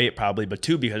enjoy it probably, but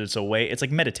two, because it's it's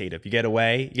like meditative. You get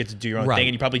away, you get to do your own thing,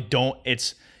 and you probably don't.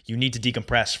 You need to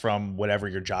decompress from whatever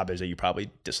your job is that you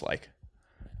probably dislike.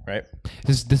 Right.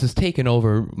 This has taken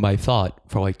over my thought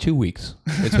for like 2 weeks.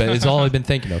 It's all I've been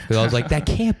thinking of, because I was like, that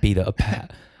can't be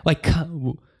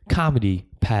comedy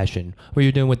passion. What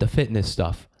you're doing with the fitness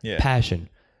stuff, passion.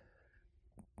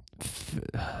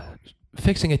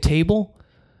 Fixing a table,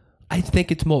 I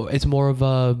think it's more of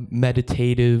a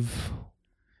meditative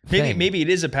thing. Maybe it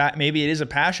is a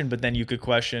passion, but then you could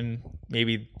question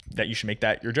maybe that you should make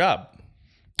that your job.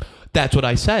 That's what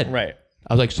I said. Right.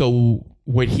 I was like, so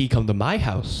would he come to my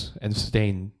house and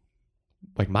stain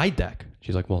like my deck?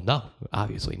 She's like, well, no,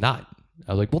 obviously not.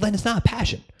 I was like, well, then it's not a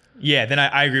passion. Yeah, then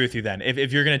I agree with you then.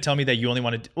 If you're going to tell me that you only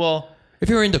want to, if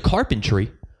you're into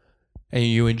carpentry and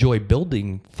you enjoy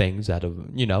building things out of,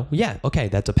 yeah, okay,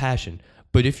 that's a passion.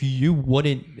 But if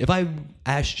I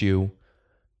asked you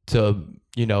to,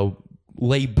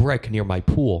 lay brick near my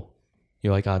pool,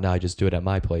 you're like, oh, no, I just do it at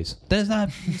my place. Then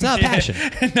it's not a passion.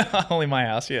 No, only my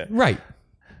house, yeah. Right.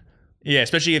 Yeah,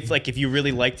 especially if you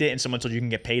really liked it and someone told you can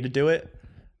get paid to do it,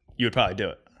 you would probably do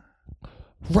it.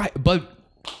 Right, but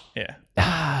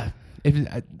yeah.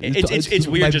 It's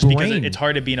weird just because it's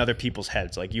hard to be in other people's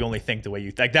heads. Like, you only think the way you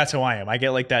think. That's how I am. I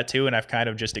get like that too, and I've kind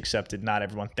of just accepted not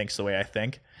everyone thinks the way I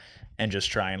think, and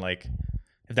just try and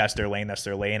if that's their lane, that's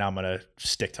their lane. I'm gonna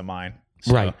stick to mine.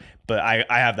 So, right. But I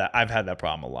have that. I've had that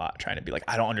problem a lot, trying to be like,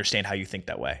 I don't understand how you think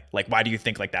that way. Like, why do you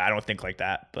think like that? I don't think like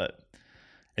that. But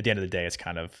at the end of the day,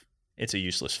 it's a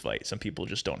useless fight. Some people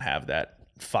just don't have that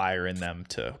fire in them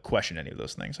to question any of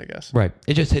those things, I guess. Right.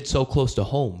 It just hits so close to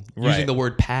home. Using the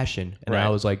word passion. And I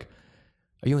was like,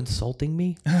 are you insulting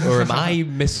me? Or am I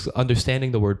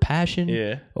misunderstanding the word passion?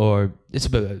 Yeah. Or it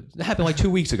happened like 2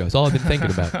 weeks ago. It's all I've been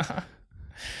thinking about.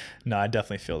 No, I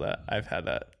definitely feel that. I've had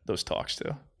those talks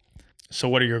too. So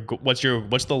what's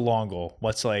the long goal?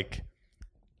 What's like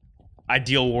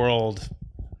ideal world,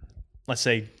 let's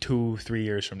say 2-3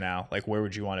 years from now? Like, where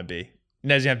would you want to be?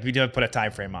 You have to put a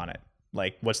time frame on it.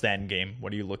 Like, what's the end game?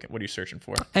 What are you searching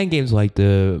for? End game's like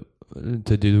to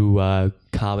do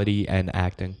comedy and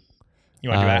acting.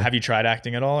 You want to do that? Have you tried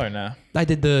acting at all or no? I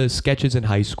did the sketches in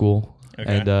high school.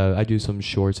 Okay. And I do some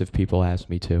shorts if people ask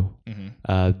me to.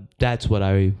 Mm-hmm. That's what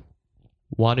I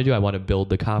want to do. I want to build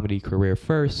the comedy career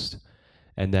first.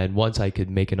 And then once I could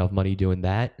make enough money doing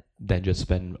that, then just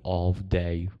spend all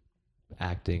day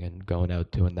acting and going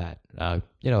out doing that.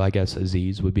 I guess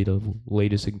Aziz would be the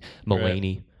latest.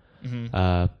 Mulaney. Right.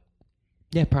 Mm-hmm.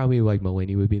 Yeah, probably like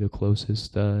Mulaney would be the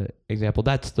closest example.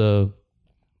 That's the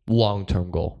long-term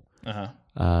goal.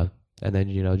 Uh-huh. And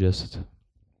then, just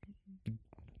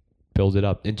build it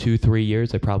up. In 2-3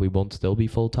 years, I probably won't still be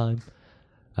full-time.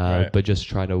 Right. But just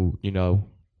try to,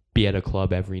 be at a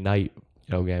club every night,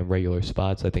 getting regular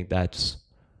spots. I think that's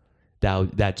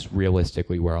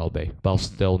realistically where I'll be. But I'll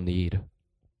still need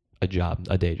a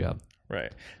day job.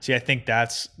 Right. See, I think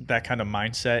that kind of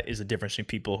mindset is the difference between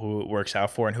people who it works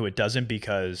out for and who it doesn't,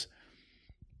 because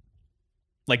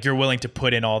like, you're willing to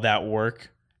put in all that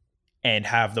work and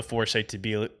have the foresight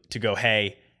to go,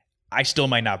 hey, I still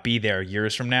might not be there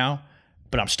years from now,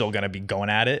 but I'm still going to be going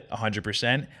at it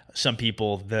 100%. Some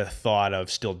people, the thought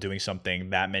of still doing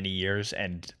something that many years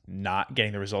and not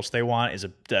getting the results they want is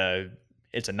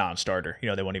it's a non-starter.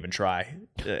 They won't even try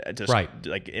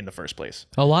like in the first place.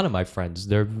 A lot of my friends,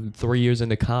 they're 3 years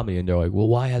into comedy and they're like, well,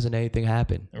 why hasn't anything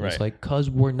happened? And right. It's like, because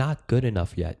we're not good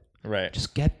enough yet. Right.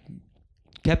 Just get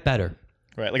better.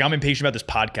 Right. Like, I'm impatient about this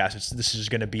podcast. This is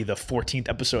going to be the 14th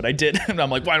episode I did. And I'm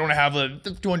like, why don't I have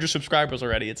 200 subscribers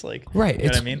already? It's like, right. You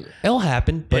know what I mean? It'll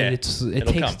happen, but Yeah, it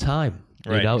takes come. time.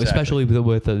 Right, exactly. Especially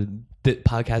with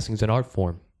podcasting is an art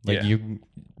form. Like,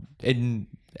 in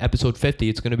episode 50,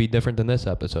 it's going to be different than this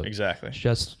episode. Exactly. It's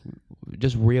just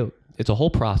real. It's a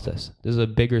whole process. This is a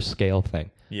bigger scale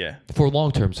thing. Yeah. for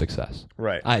long-term success.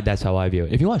 Right. That's how I view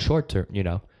it. If you want short-term,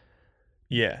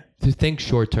 Yeah. to think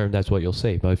short-term, that's what you'll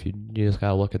see. But if you just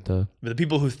gotta look at the But the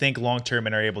people who think long term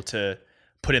and are able to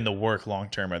put in the work long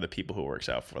term are the people who it works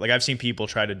out for. Like I've seen people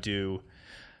try to do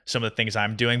some of the things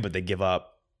I'm doing, but they give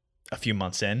up a few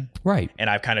months in. right. And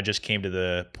I've kind of just came to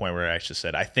the point where I just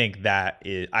said, I think that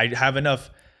is, I have enough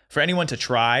for anyone to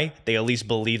try. They at least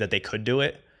believe that they could do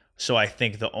it. So I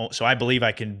think so I believe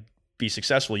I can be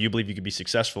successful. You believe you could be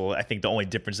successful. I think the only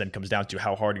difference then comes down to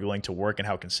how hard you're willing to work and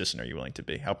how consistent are you willing to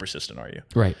be? How persistent are you?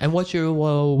 Right. And what's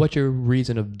your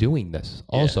reason of doing this?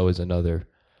 Also is another thing.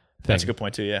 That's a good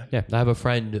point too. Yeah. Yeah. I have a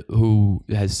friend who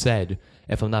has said,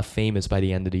 if I'm not famous by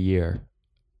the end of the year,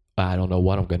 I don't know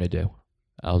what I'm going to do.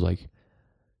 I was like,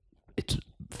 it's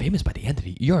famous by the end of the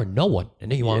year. You're no one.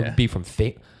 And then you want to be from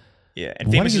fame. Yeah.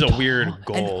 And famous is a weird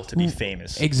goal to be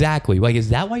famous. Exactly. Like, is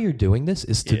that why you're doing this?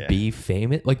 Is to be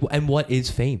famous? Like, and what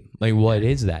is fame? Like, what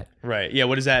is that? Right. Yeah.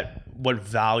 What is that? What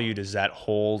value does that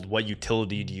hold? What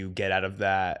utility do you get out of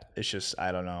that? It's just,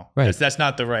 I don't know. Right. That's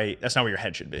not where your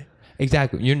head should be.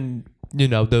 Exactly. You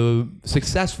know, the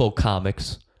successful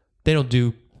comics, they don't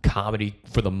do comedy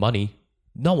for the money.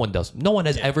 No one does. No one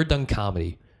has ever done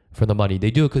comedy for the money.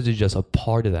 They do it because it's just a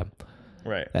part of them.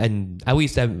 Right. And at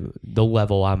least at the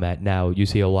level I'm at now, you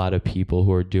see a lot of people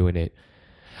who are doing it.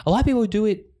 A lot of people do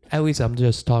it, at least I'm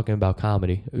just talking about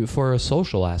comedy, for a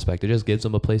social aspect. It just gives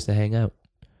them a place to hang out.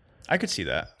 I could see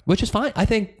that. Which is fine. I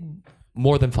think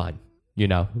more than fine,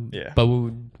 Yeah. But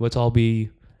let's all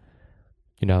be,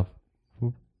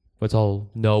 let's all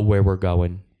know where we're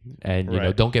going.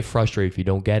 And, don't get frustrated if you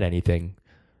don't get anything.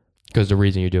 Because the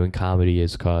reason you're doing comedy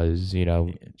is because,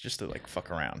 just to like fuck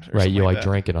around. Right. You like that.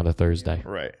 drinking on a Thursday.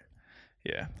 Right.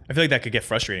 Yeah. I feel like that could get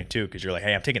frustrating too because you're like,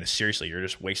 hey, I'm taking this seriously. You're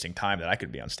just wasting time that I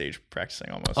could be on stage practicing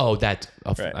almost. Oh, right.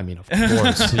 I mean, of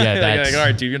course. Yeah. That's, like, all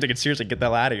right, dude, you're taking it seriously. Get the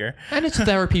hell out of here. And it's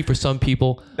therapy for some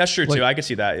people. That's true too. I could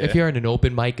see that. Yeah. If you're in an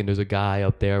open mic and there's a guy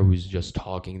up there who's just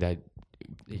talking that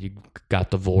he got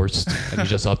divorced and he's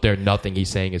just up there, nothing he's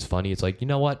saying is funny. It's like, you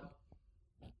know what?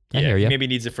 I hear you. Maybe he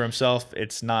needs it for himself.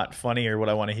 It's not funny or what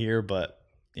I want to hear, but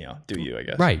do you, I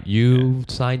guess. Right. You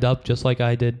signed up just like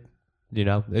I did.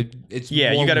 It's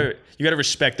you gotta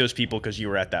respect those people because you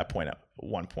were at that point at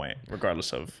one point,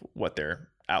 regardless of what their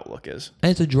outlook is.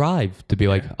 And it's a drive to be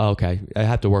like, oh, okay, I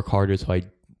have to work harder so I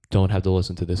don't have to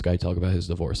listen to this guy talk about his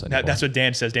divorce anymore. That's what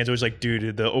Dan says. Dan's always like,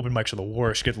 dude, the open mics are the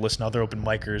worst. You get to listen to other open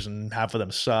micers and half of them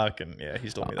suck. And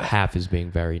he's told me that. Half is being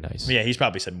very nice. Yeah, he's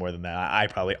probably said more than that. I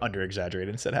probably under-exaggerated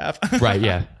and said half. Right,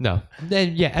 yeah. No.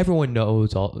 Then, everyone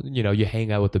knows all, you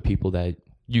hang out with the people that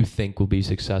you think will be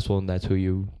successful and that's who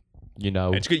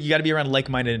It's good. You got to be around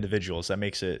like-minded individuals. That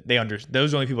makes it,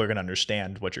 those only people are going to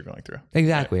understand what you're going through.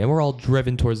 Exactly. Right. And we're all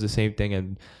driven towards the same thing.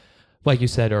 And like you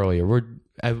said earlier,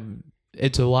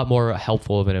 it's a lot more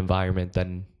helpful of an environment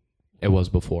than it was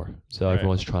before. So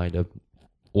everyone's trying to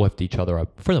lift each other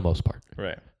up for the most part.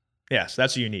 Right. Yeah. So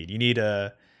that's what you need. You need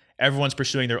everyone's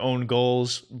pursuing their own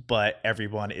goals, but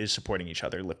everyone is supporting each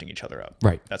other, lifting each other up.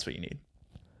 Right. That's what you need.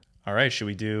 All right.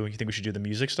 You think we should do the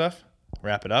music stuff?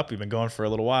 Wrap it up. We've been going for a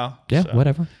little while. Yeah,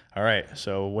 whatever. All right.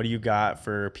 So what do you got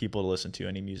for people to listen to?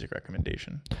 Any music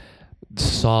recommendation?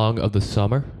 Song of the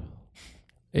summer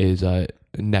is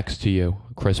Next to You,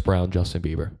 Chris Brown, Justin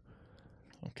Bieber.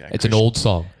 Okay. It's an old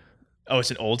song. Oh,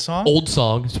 it's an old song? Old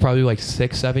song. It's probably like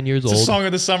 6-7 years old. It's the song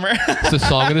of the summer. It's the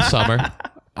song of the summer.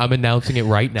 I'm announcing it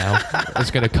right now.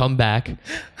 It's going to come back.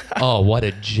 Oh, what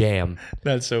a jam.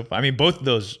 That's so fun. I mean, both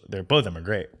of them are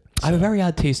great. I have a very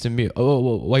odd taste in music. Oh,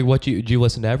 like what do you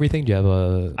listen to everything? Do you have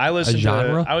a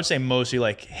genre? I would say mostly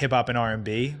like hip hop and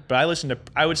R&B, but I listen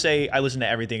to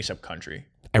everything except country.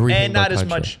 Everything and not as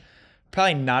much,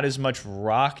 probably not as much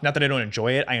rock. Not that I don't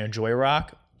enjoy it. I enjoy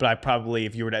rock, but I probably,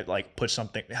 if you were to like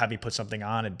have me put something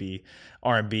on, it'd be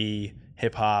R&B,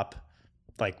 hip hop,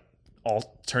 like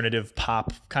alternative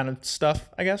pop kind of stuff,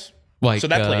 I guess. Like, so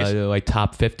that plays. Like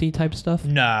top 50 type stuff?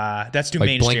 Nah, that's too like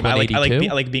mainstream. I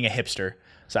Blink-182? like being a hipster.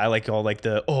 So I like all like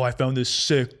I found this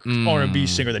sick R&B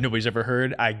singer that nobody's ever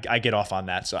heard. I get off on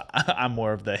that. So I'm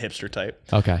more of the hipster type.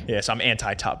 Okay. Yeah, so I'm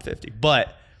anti-top 50.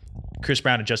 But Chris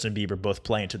Brown and Justin Bieber both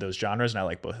play into those genres, and I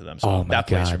like both of them. So that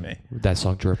plays for me. That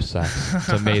song drips sex. It's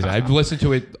amazing. I've listened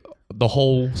to it the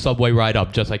whole subway ride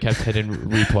up, I kept hitting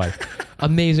replay.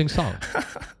 Amazing song.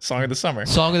 Song of the summer.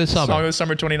 Song of the summer. Song of the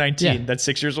summer 2019. Yeah. That's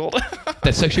 6 years old.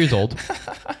 That's 6 years old.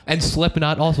 And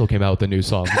Slipknot also came out with a new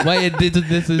song. Like,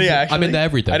 I'm into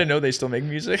everything. I didn't know they still make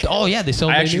music. Oh yeah, they still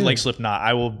make music. I actually like Slipknot.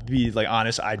 I will be like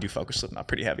honest, I do fuck with Slipknot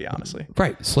pretty heavy, honestly.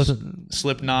 Right.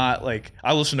 Slipknot, like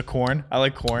I listen to Korn. I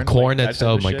like Korn. Korn, like, that's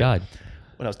oh my god.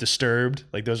 What else? Disturbed.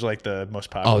 Like those are like the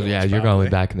most popular. Oh yeah, ones, you're probably. going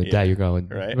back in the day. You're going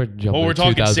Right. jumping We're to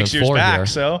talking 6 years 2004 back. here.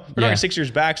 So we're Yeah. talking 6 years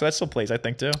back. So that still plays, I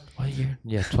think, too. What year?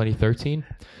 Yeah, 2013.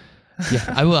 Yeah,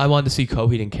 I wanted to see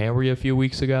Coheed and Cambria a few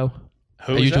weeks ago.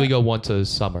 Who I is usually that? go once a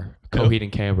summer. Who? Coheed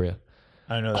and Cambria.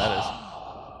 I don't know who that is.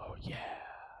 Oh yeah.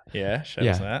 Yeah. Shout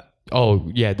out to that. Oh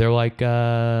yeah, they're like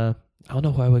I don't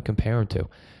know who I would compare them to.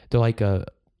 They're like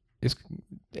it's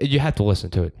you have to listen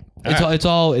to it.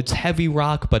 It's heavy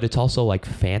rock, but it's also like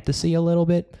fantasy a little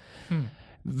bit.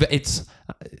 It's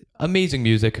amazing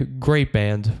music, great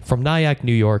band from Nyack,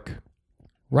 New York,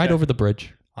 right Okay. over the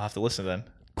bridge. I'll have to listen then.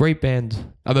 Great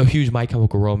band. I'm a huge My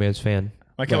Chemical Romance fan.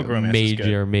 My Chemical Romance is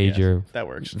good. Major Yes, that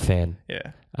works. fan.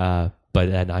 Yeah. But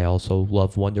then I also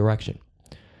love One Direction.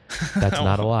 That's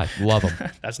not a lie. Love them.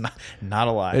 That's not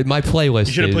a lie. My playlist.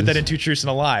 You should have put that is in 2 truths and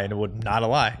a lie, and it would not a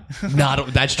lie.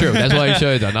 That's true. That's what I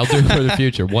should have done. I'll do it for the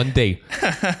future. One day.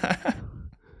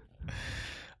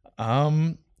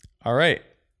 All right.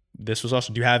 This was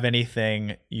awesome. Do you have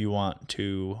anything you want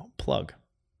to plug?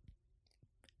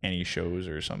 Any shows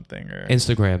or something? Or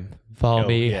Instagram. Follow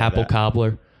me, yeah, Happle that.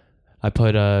 Cobbler. I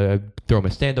put throw my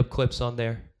stand-up clips on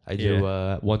there. I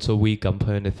do once a week. I'm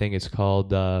putting a thing. It's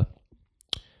called.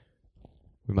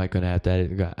 We might gonna have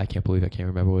that. I can't believe I can't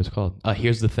remember what it's called.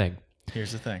 Here's the thing.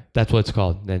 Here's the thing. That's what it's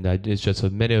called. And it's just a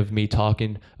minute of me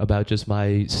talking about just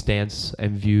my stance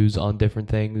and views on different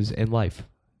things in life.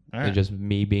 All right. And just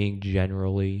me being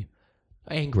generally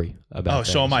angry about Oh,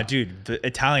 so things. am I, dude. The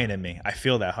Italian in me. I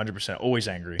feel that 100%. Always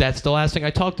angry. That's the last thing I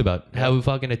talked about. How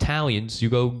fucking Italians, you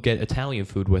go get Italian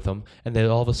food with them, and then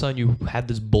all of a sudden you have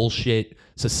this bullshit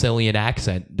Sicilian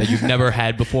accent that you've never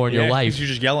had before in your life. You're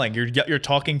just yelling. You're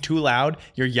talking too loud.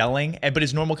 You're yelling, but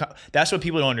it's normal. That's what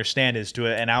people don't understand is to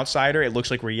an outsider, it looks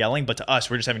like we're yelling, but to us,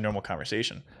 we're just having normal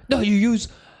conversation. No, you use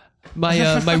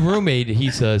my my roommate.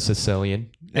 He's a Sicilian,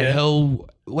 and he'll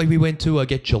like we went to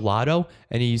get gelato,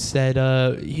 and he said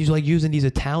he's like using these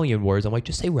Italian words. I'm like,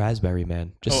 just say raspberry,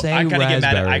 man. Just say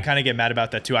raspberry. I kind of get mad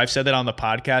about that too. I've said that on the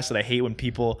podcast that I hate when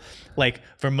people like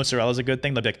for mozzarella is a good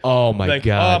thing. They'll be like, Oh my like,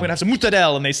 God. oh, I'm gonna have some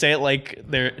mozzarella, and they say it like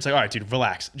it's like, all right, dude,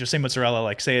 relax. Just say mozzarella.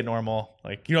 Like say it normal.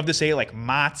 Like you don't have to say it like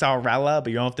mozzarella, but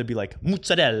you don't have to be like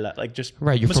mozzarella. Like just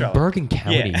Right, you're mozzarella. from Bergen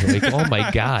County. Yeah. Like, oh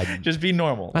my God. Just be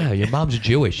normal. Wow, your mom's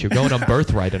Jewish. You're going on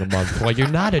birthright in a month. Like you're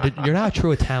not a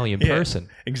true Italian Yeah, person.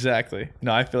 Exactly.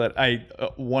 No, I feel that. I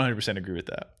 100% agree with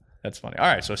that. That's funny. All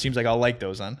right, so it seems like I'll like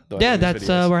those then. Yeah, that's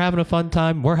we're having a fun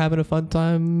time. We're having a fun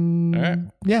time. All right.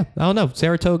 Yeah, I don't know.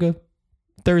 Saratoga,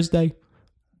 Thursday.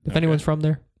 If anyone's from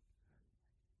there.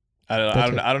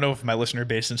 I don't know if my listener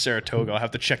base in Saratoga. I'll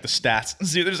have to check the stats and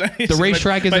see if there's any. The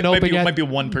racetrack isn't open yet. Might be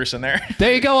one person there.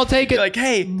 There you go. I'll take it. Like,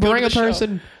 hey, go bring to a the show.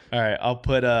 person. All right, I'll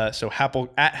put so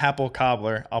Happle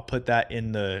Cobbler. I'll put that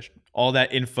in all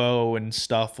that info and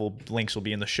stuff. Links will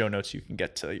be in the show notes. You can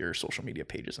get to your social media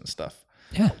pages and stuff.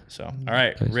 Yeah. So, all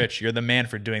right, Rich, you're the man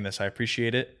for doing this. I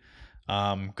appreciate it.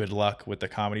 Good luck with the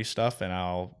comedy stuff, and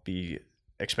I'll be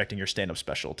expecting your stand-up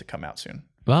special to come out soon.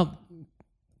 Well,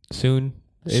 soon.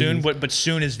 Soon, but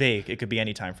soon is vague. It could be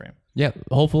any time frame. Yeah.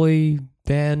 Hopefully,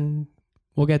 Dan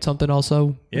will get something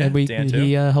also. Yeah, and Dan too.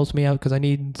 he helps me out because I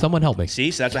need someone help me. See,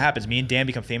 so that's what happens. Me and Dan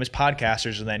become famous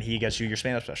podcasters, and then he gets you your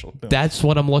stand-up special. Boom. That's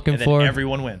what I'm looking and then for.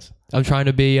 everyone wins. I'm trying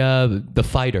to be the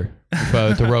fighter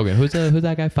to Rogan. Who's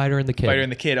that guy? Fighter and the Kid. Fighter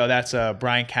and the Kid. Oh, that's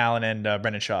Brian Callen and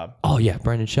Brendan Schaub. Oh yeah,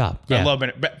 Brendan Schaub. Yeah. I love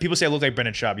Brendan. People say I look like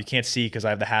Brendan Schaub. You can't see because I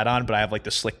have the hat on, but I have like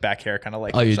the slick back hair, kind of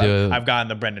like. Oh, you do? I've gotten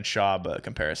the Brendan Schaub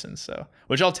comparisons, so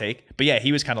which I'll take. But yeah,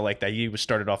 he was kind of like that. He was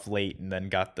started off late and then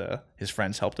got his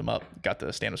friends helped him up, got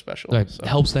the stand-up special. Right. So,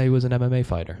 Helps that he was an MMA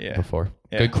fighter before.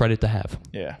 Yeah. Good credit to have.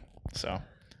 yeah. So,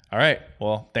 all right.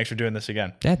 Well, thanks for doing this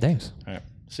again. Yeah. Thanks. All right.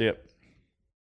 See ya.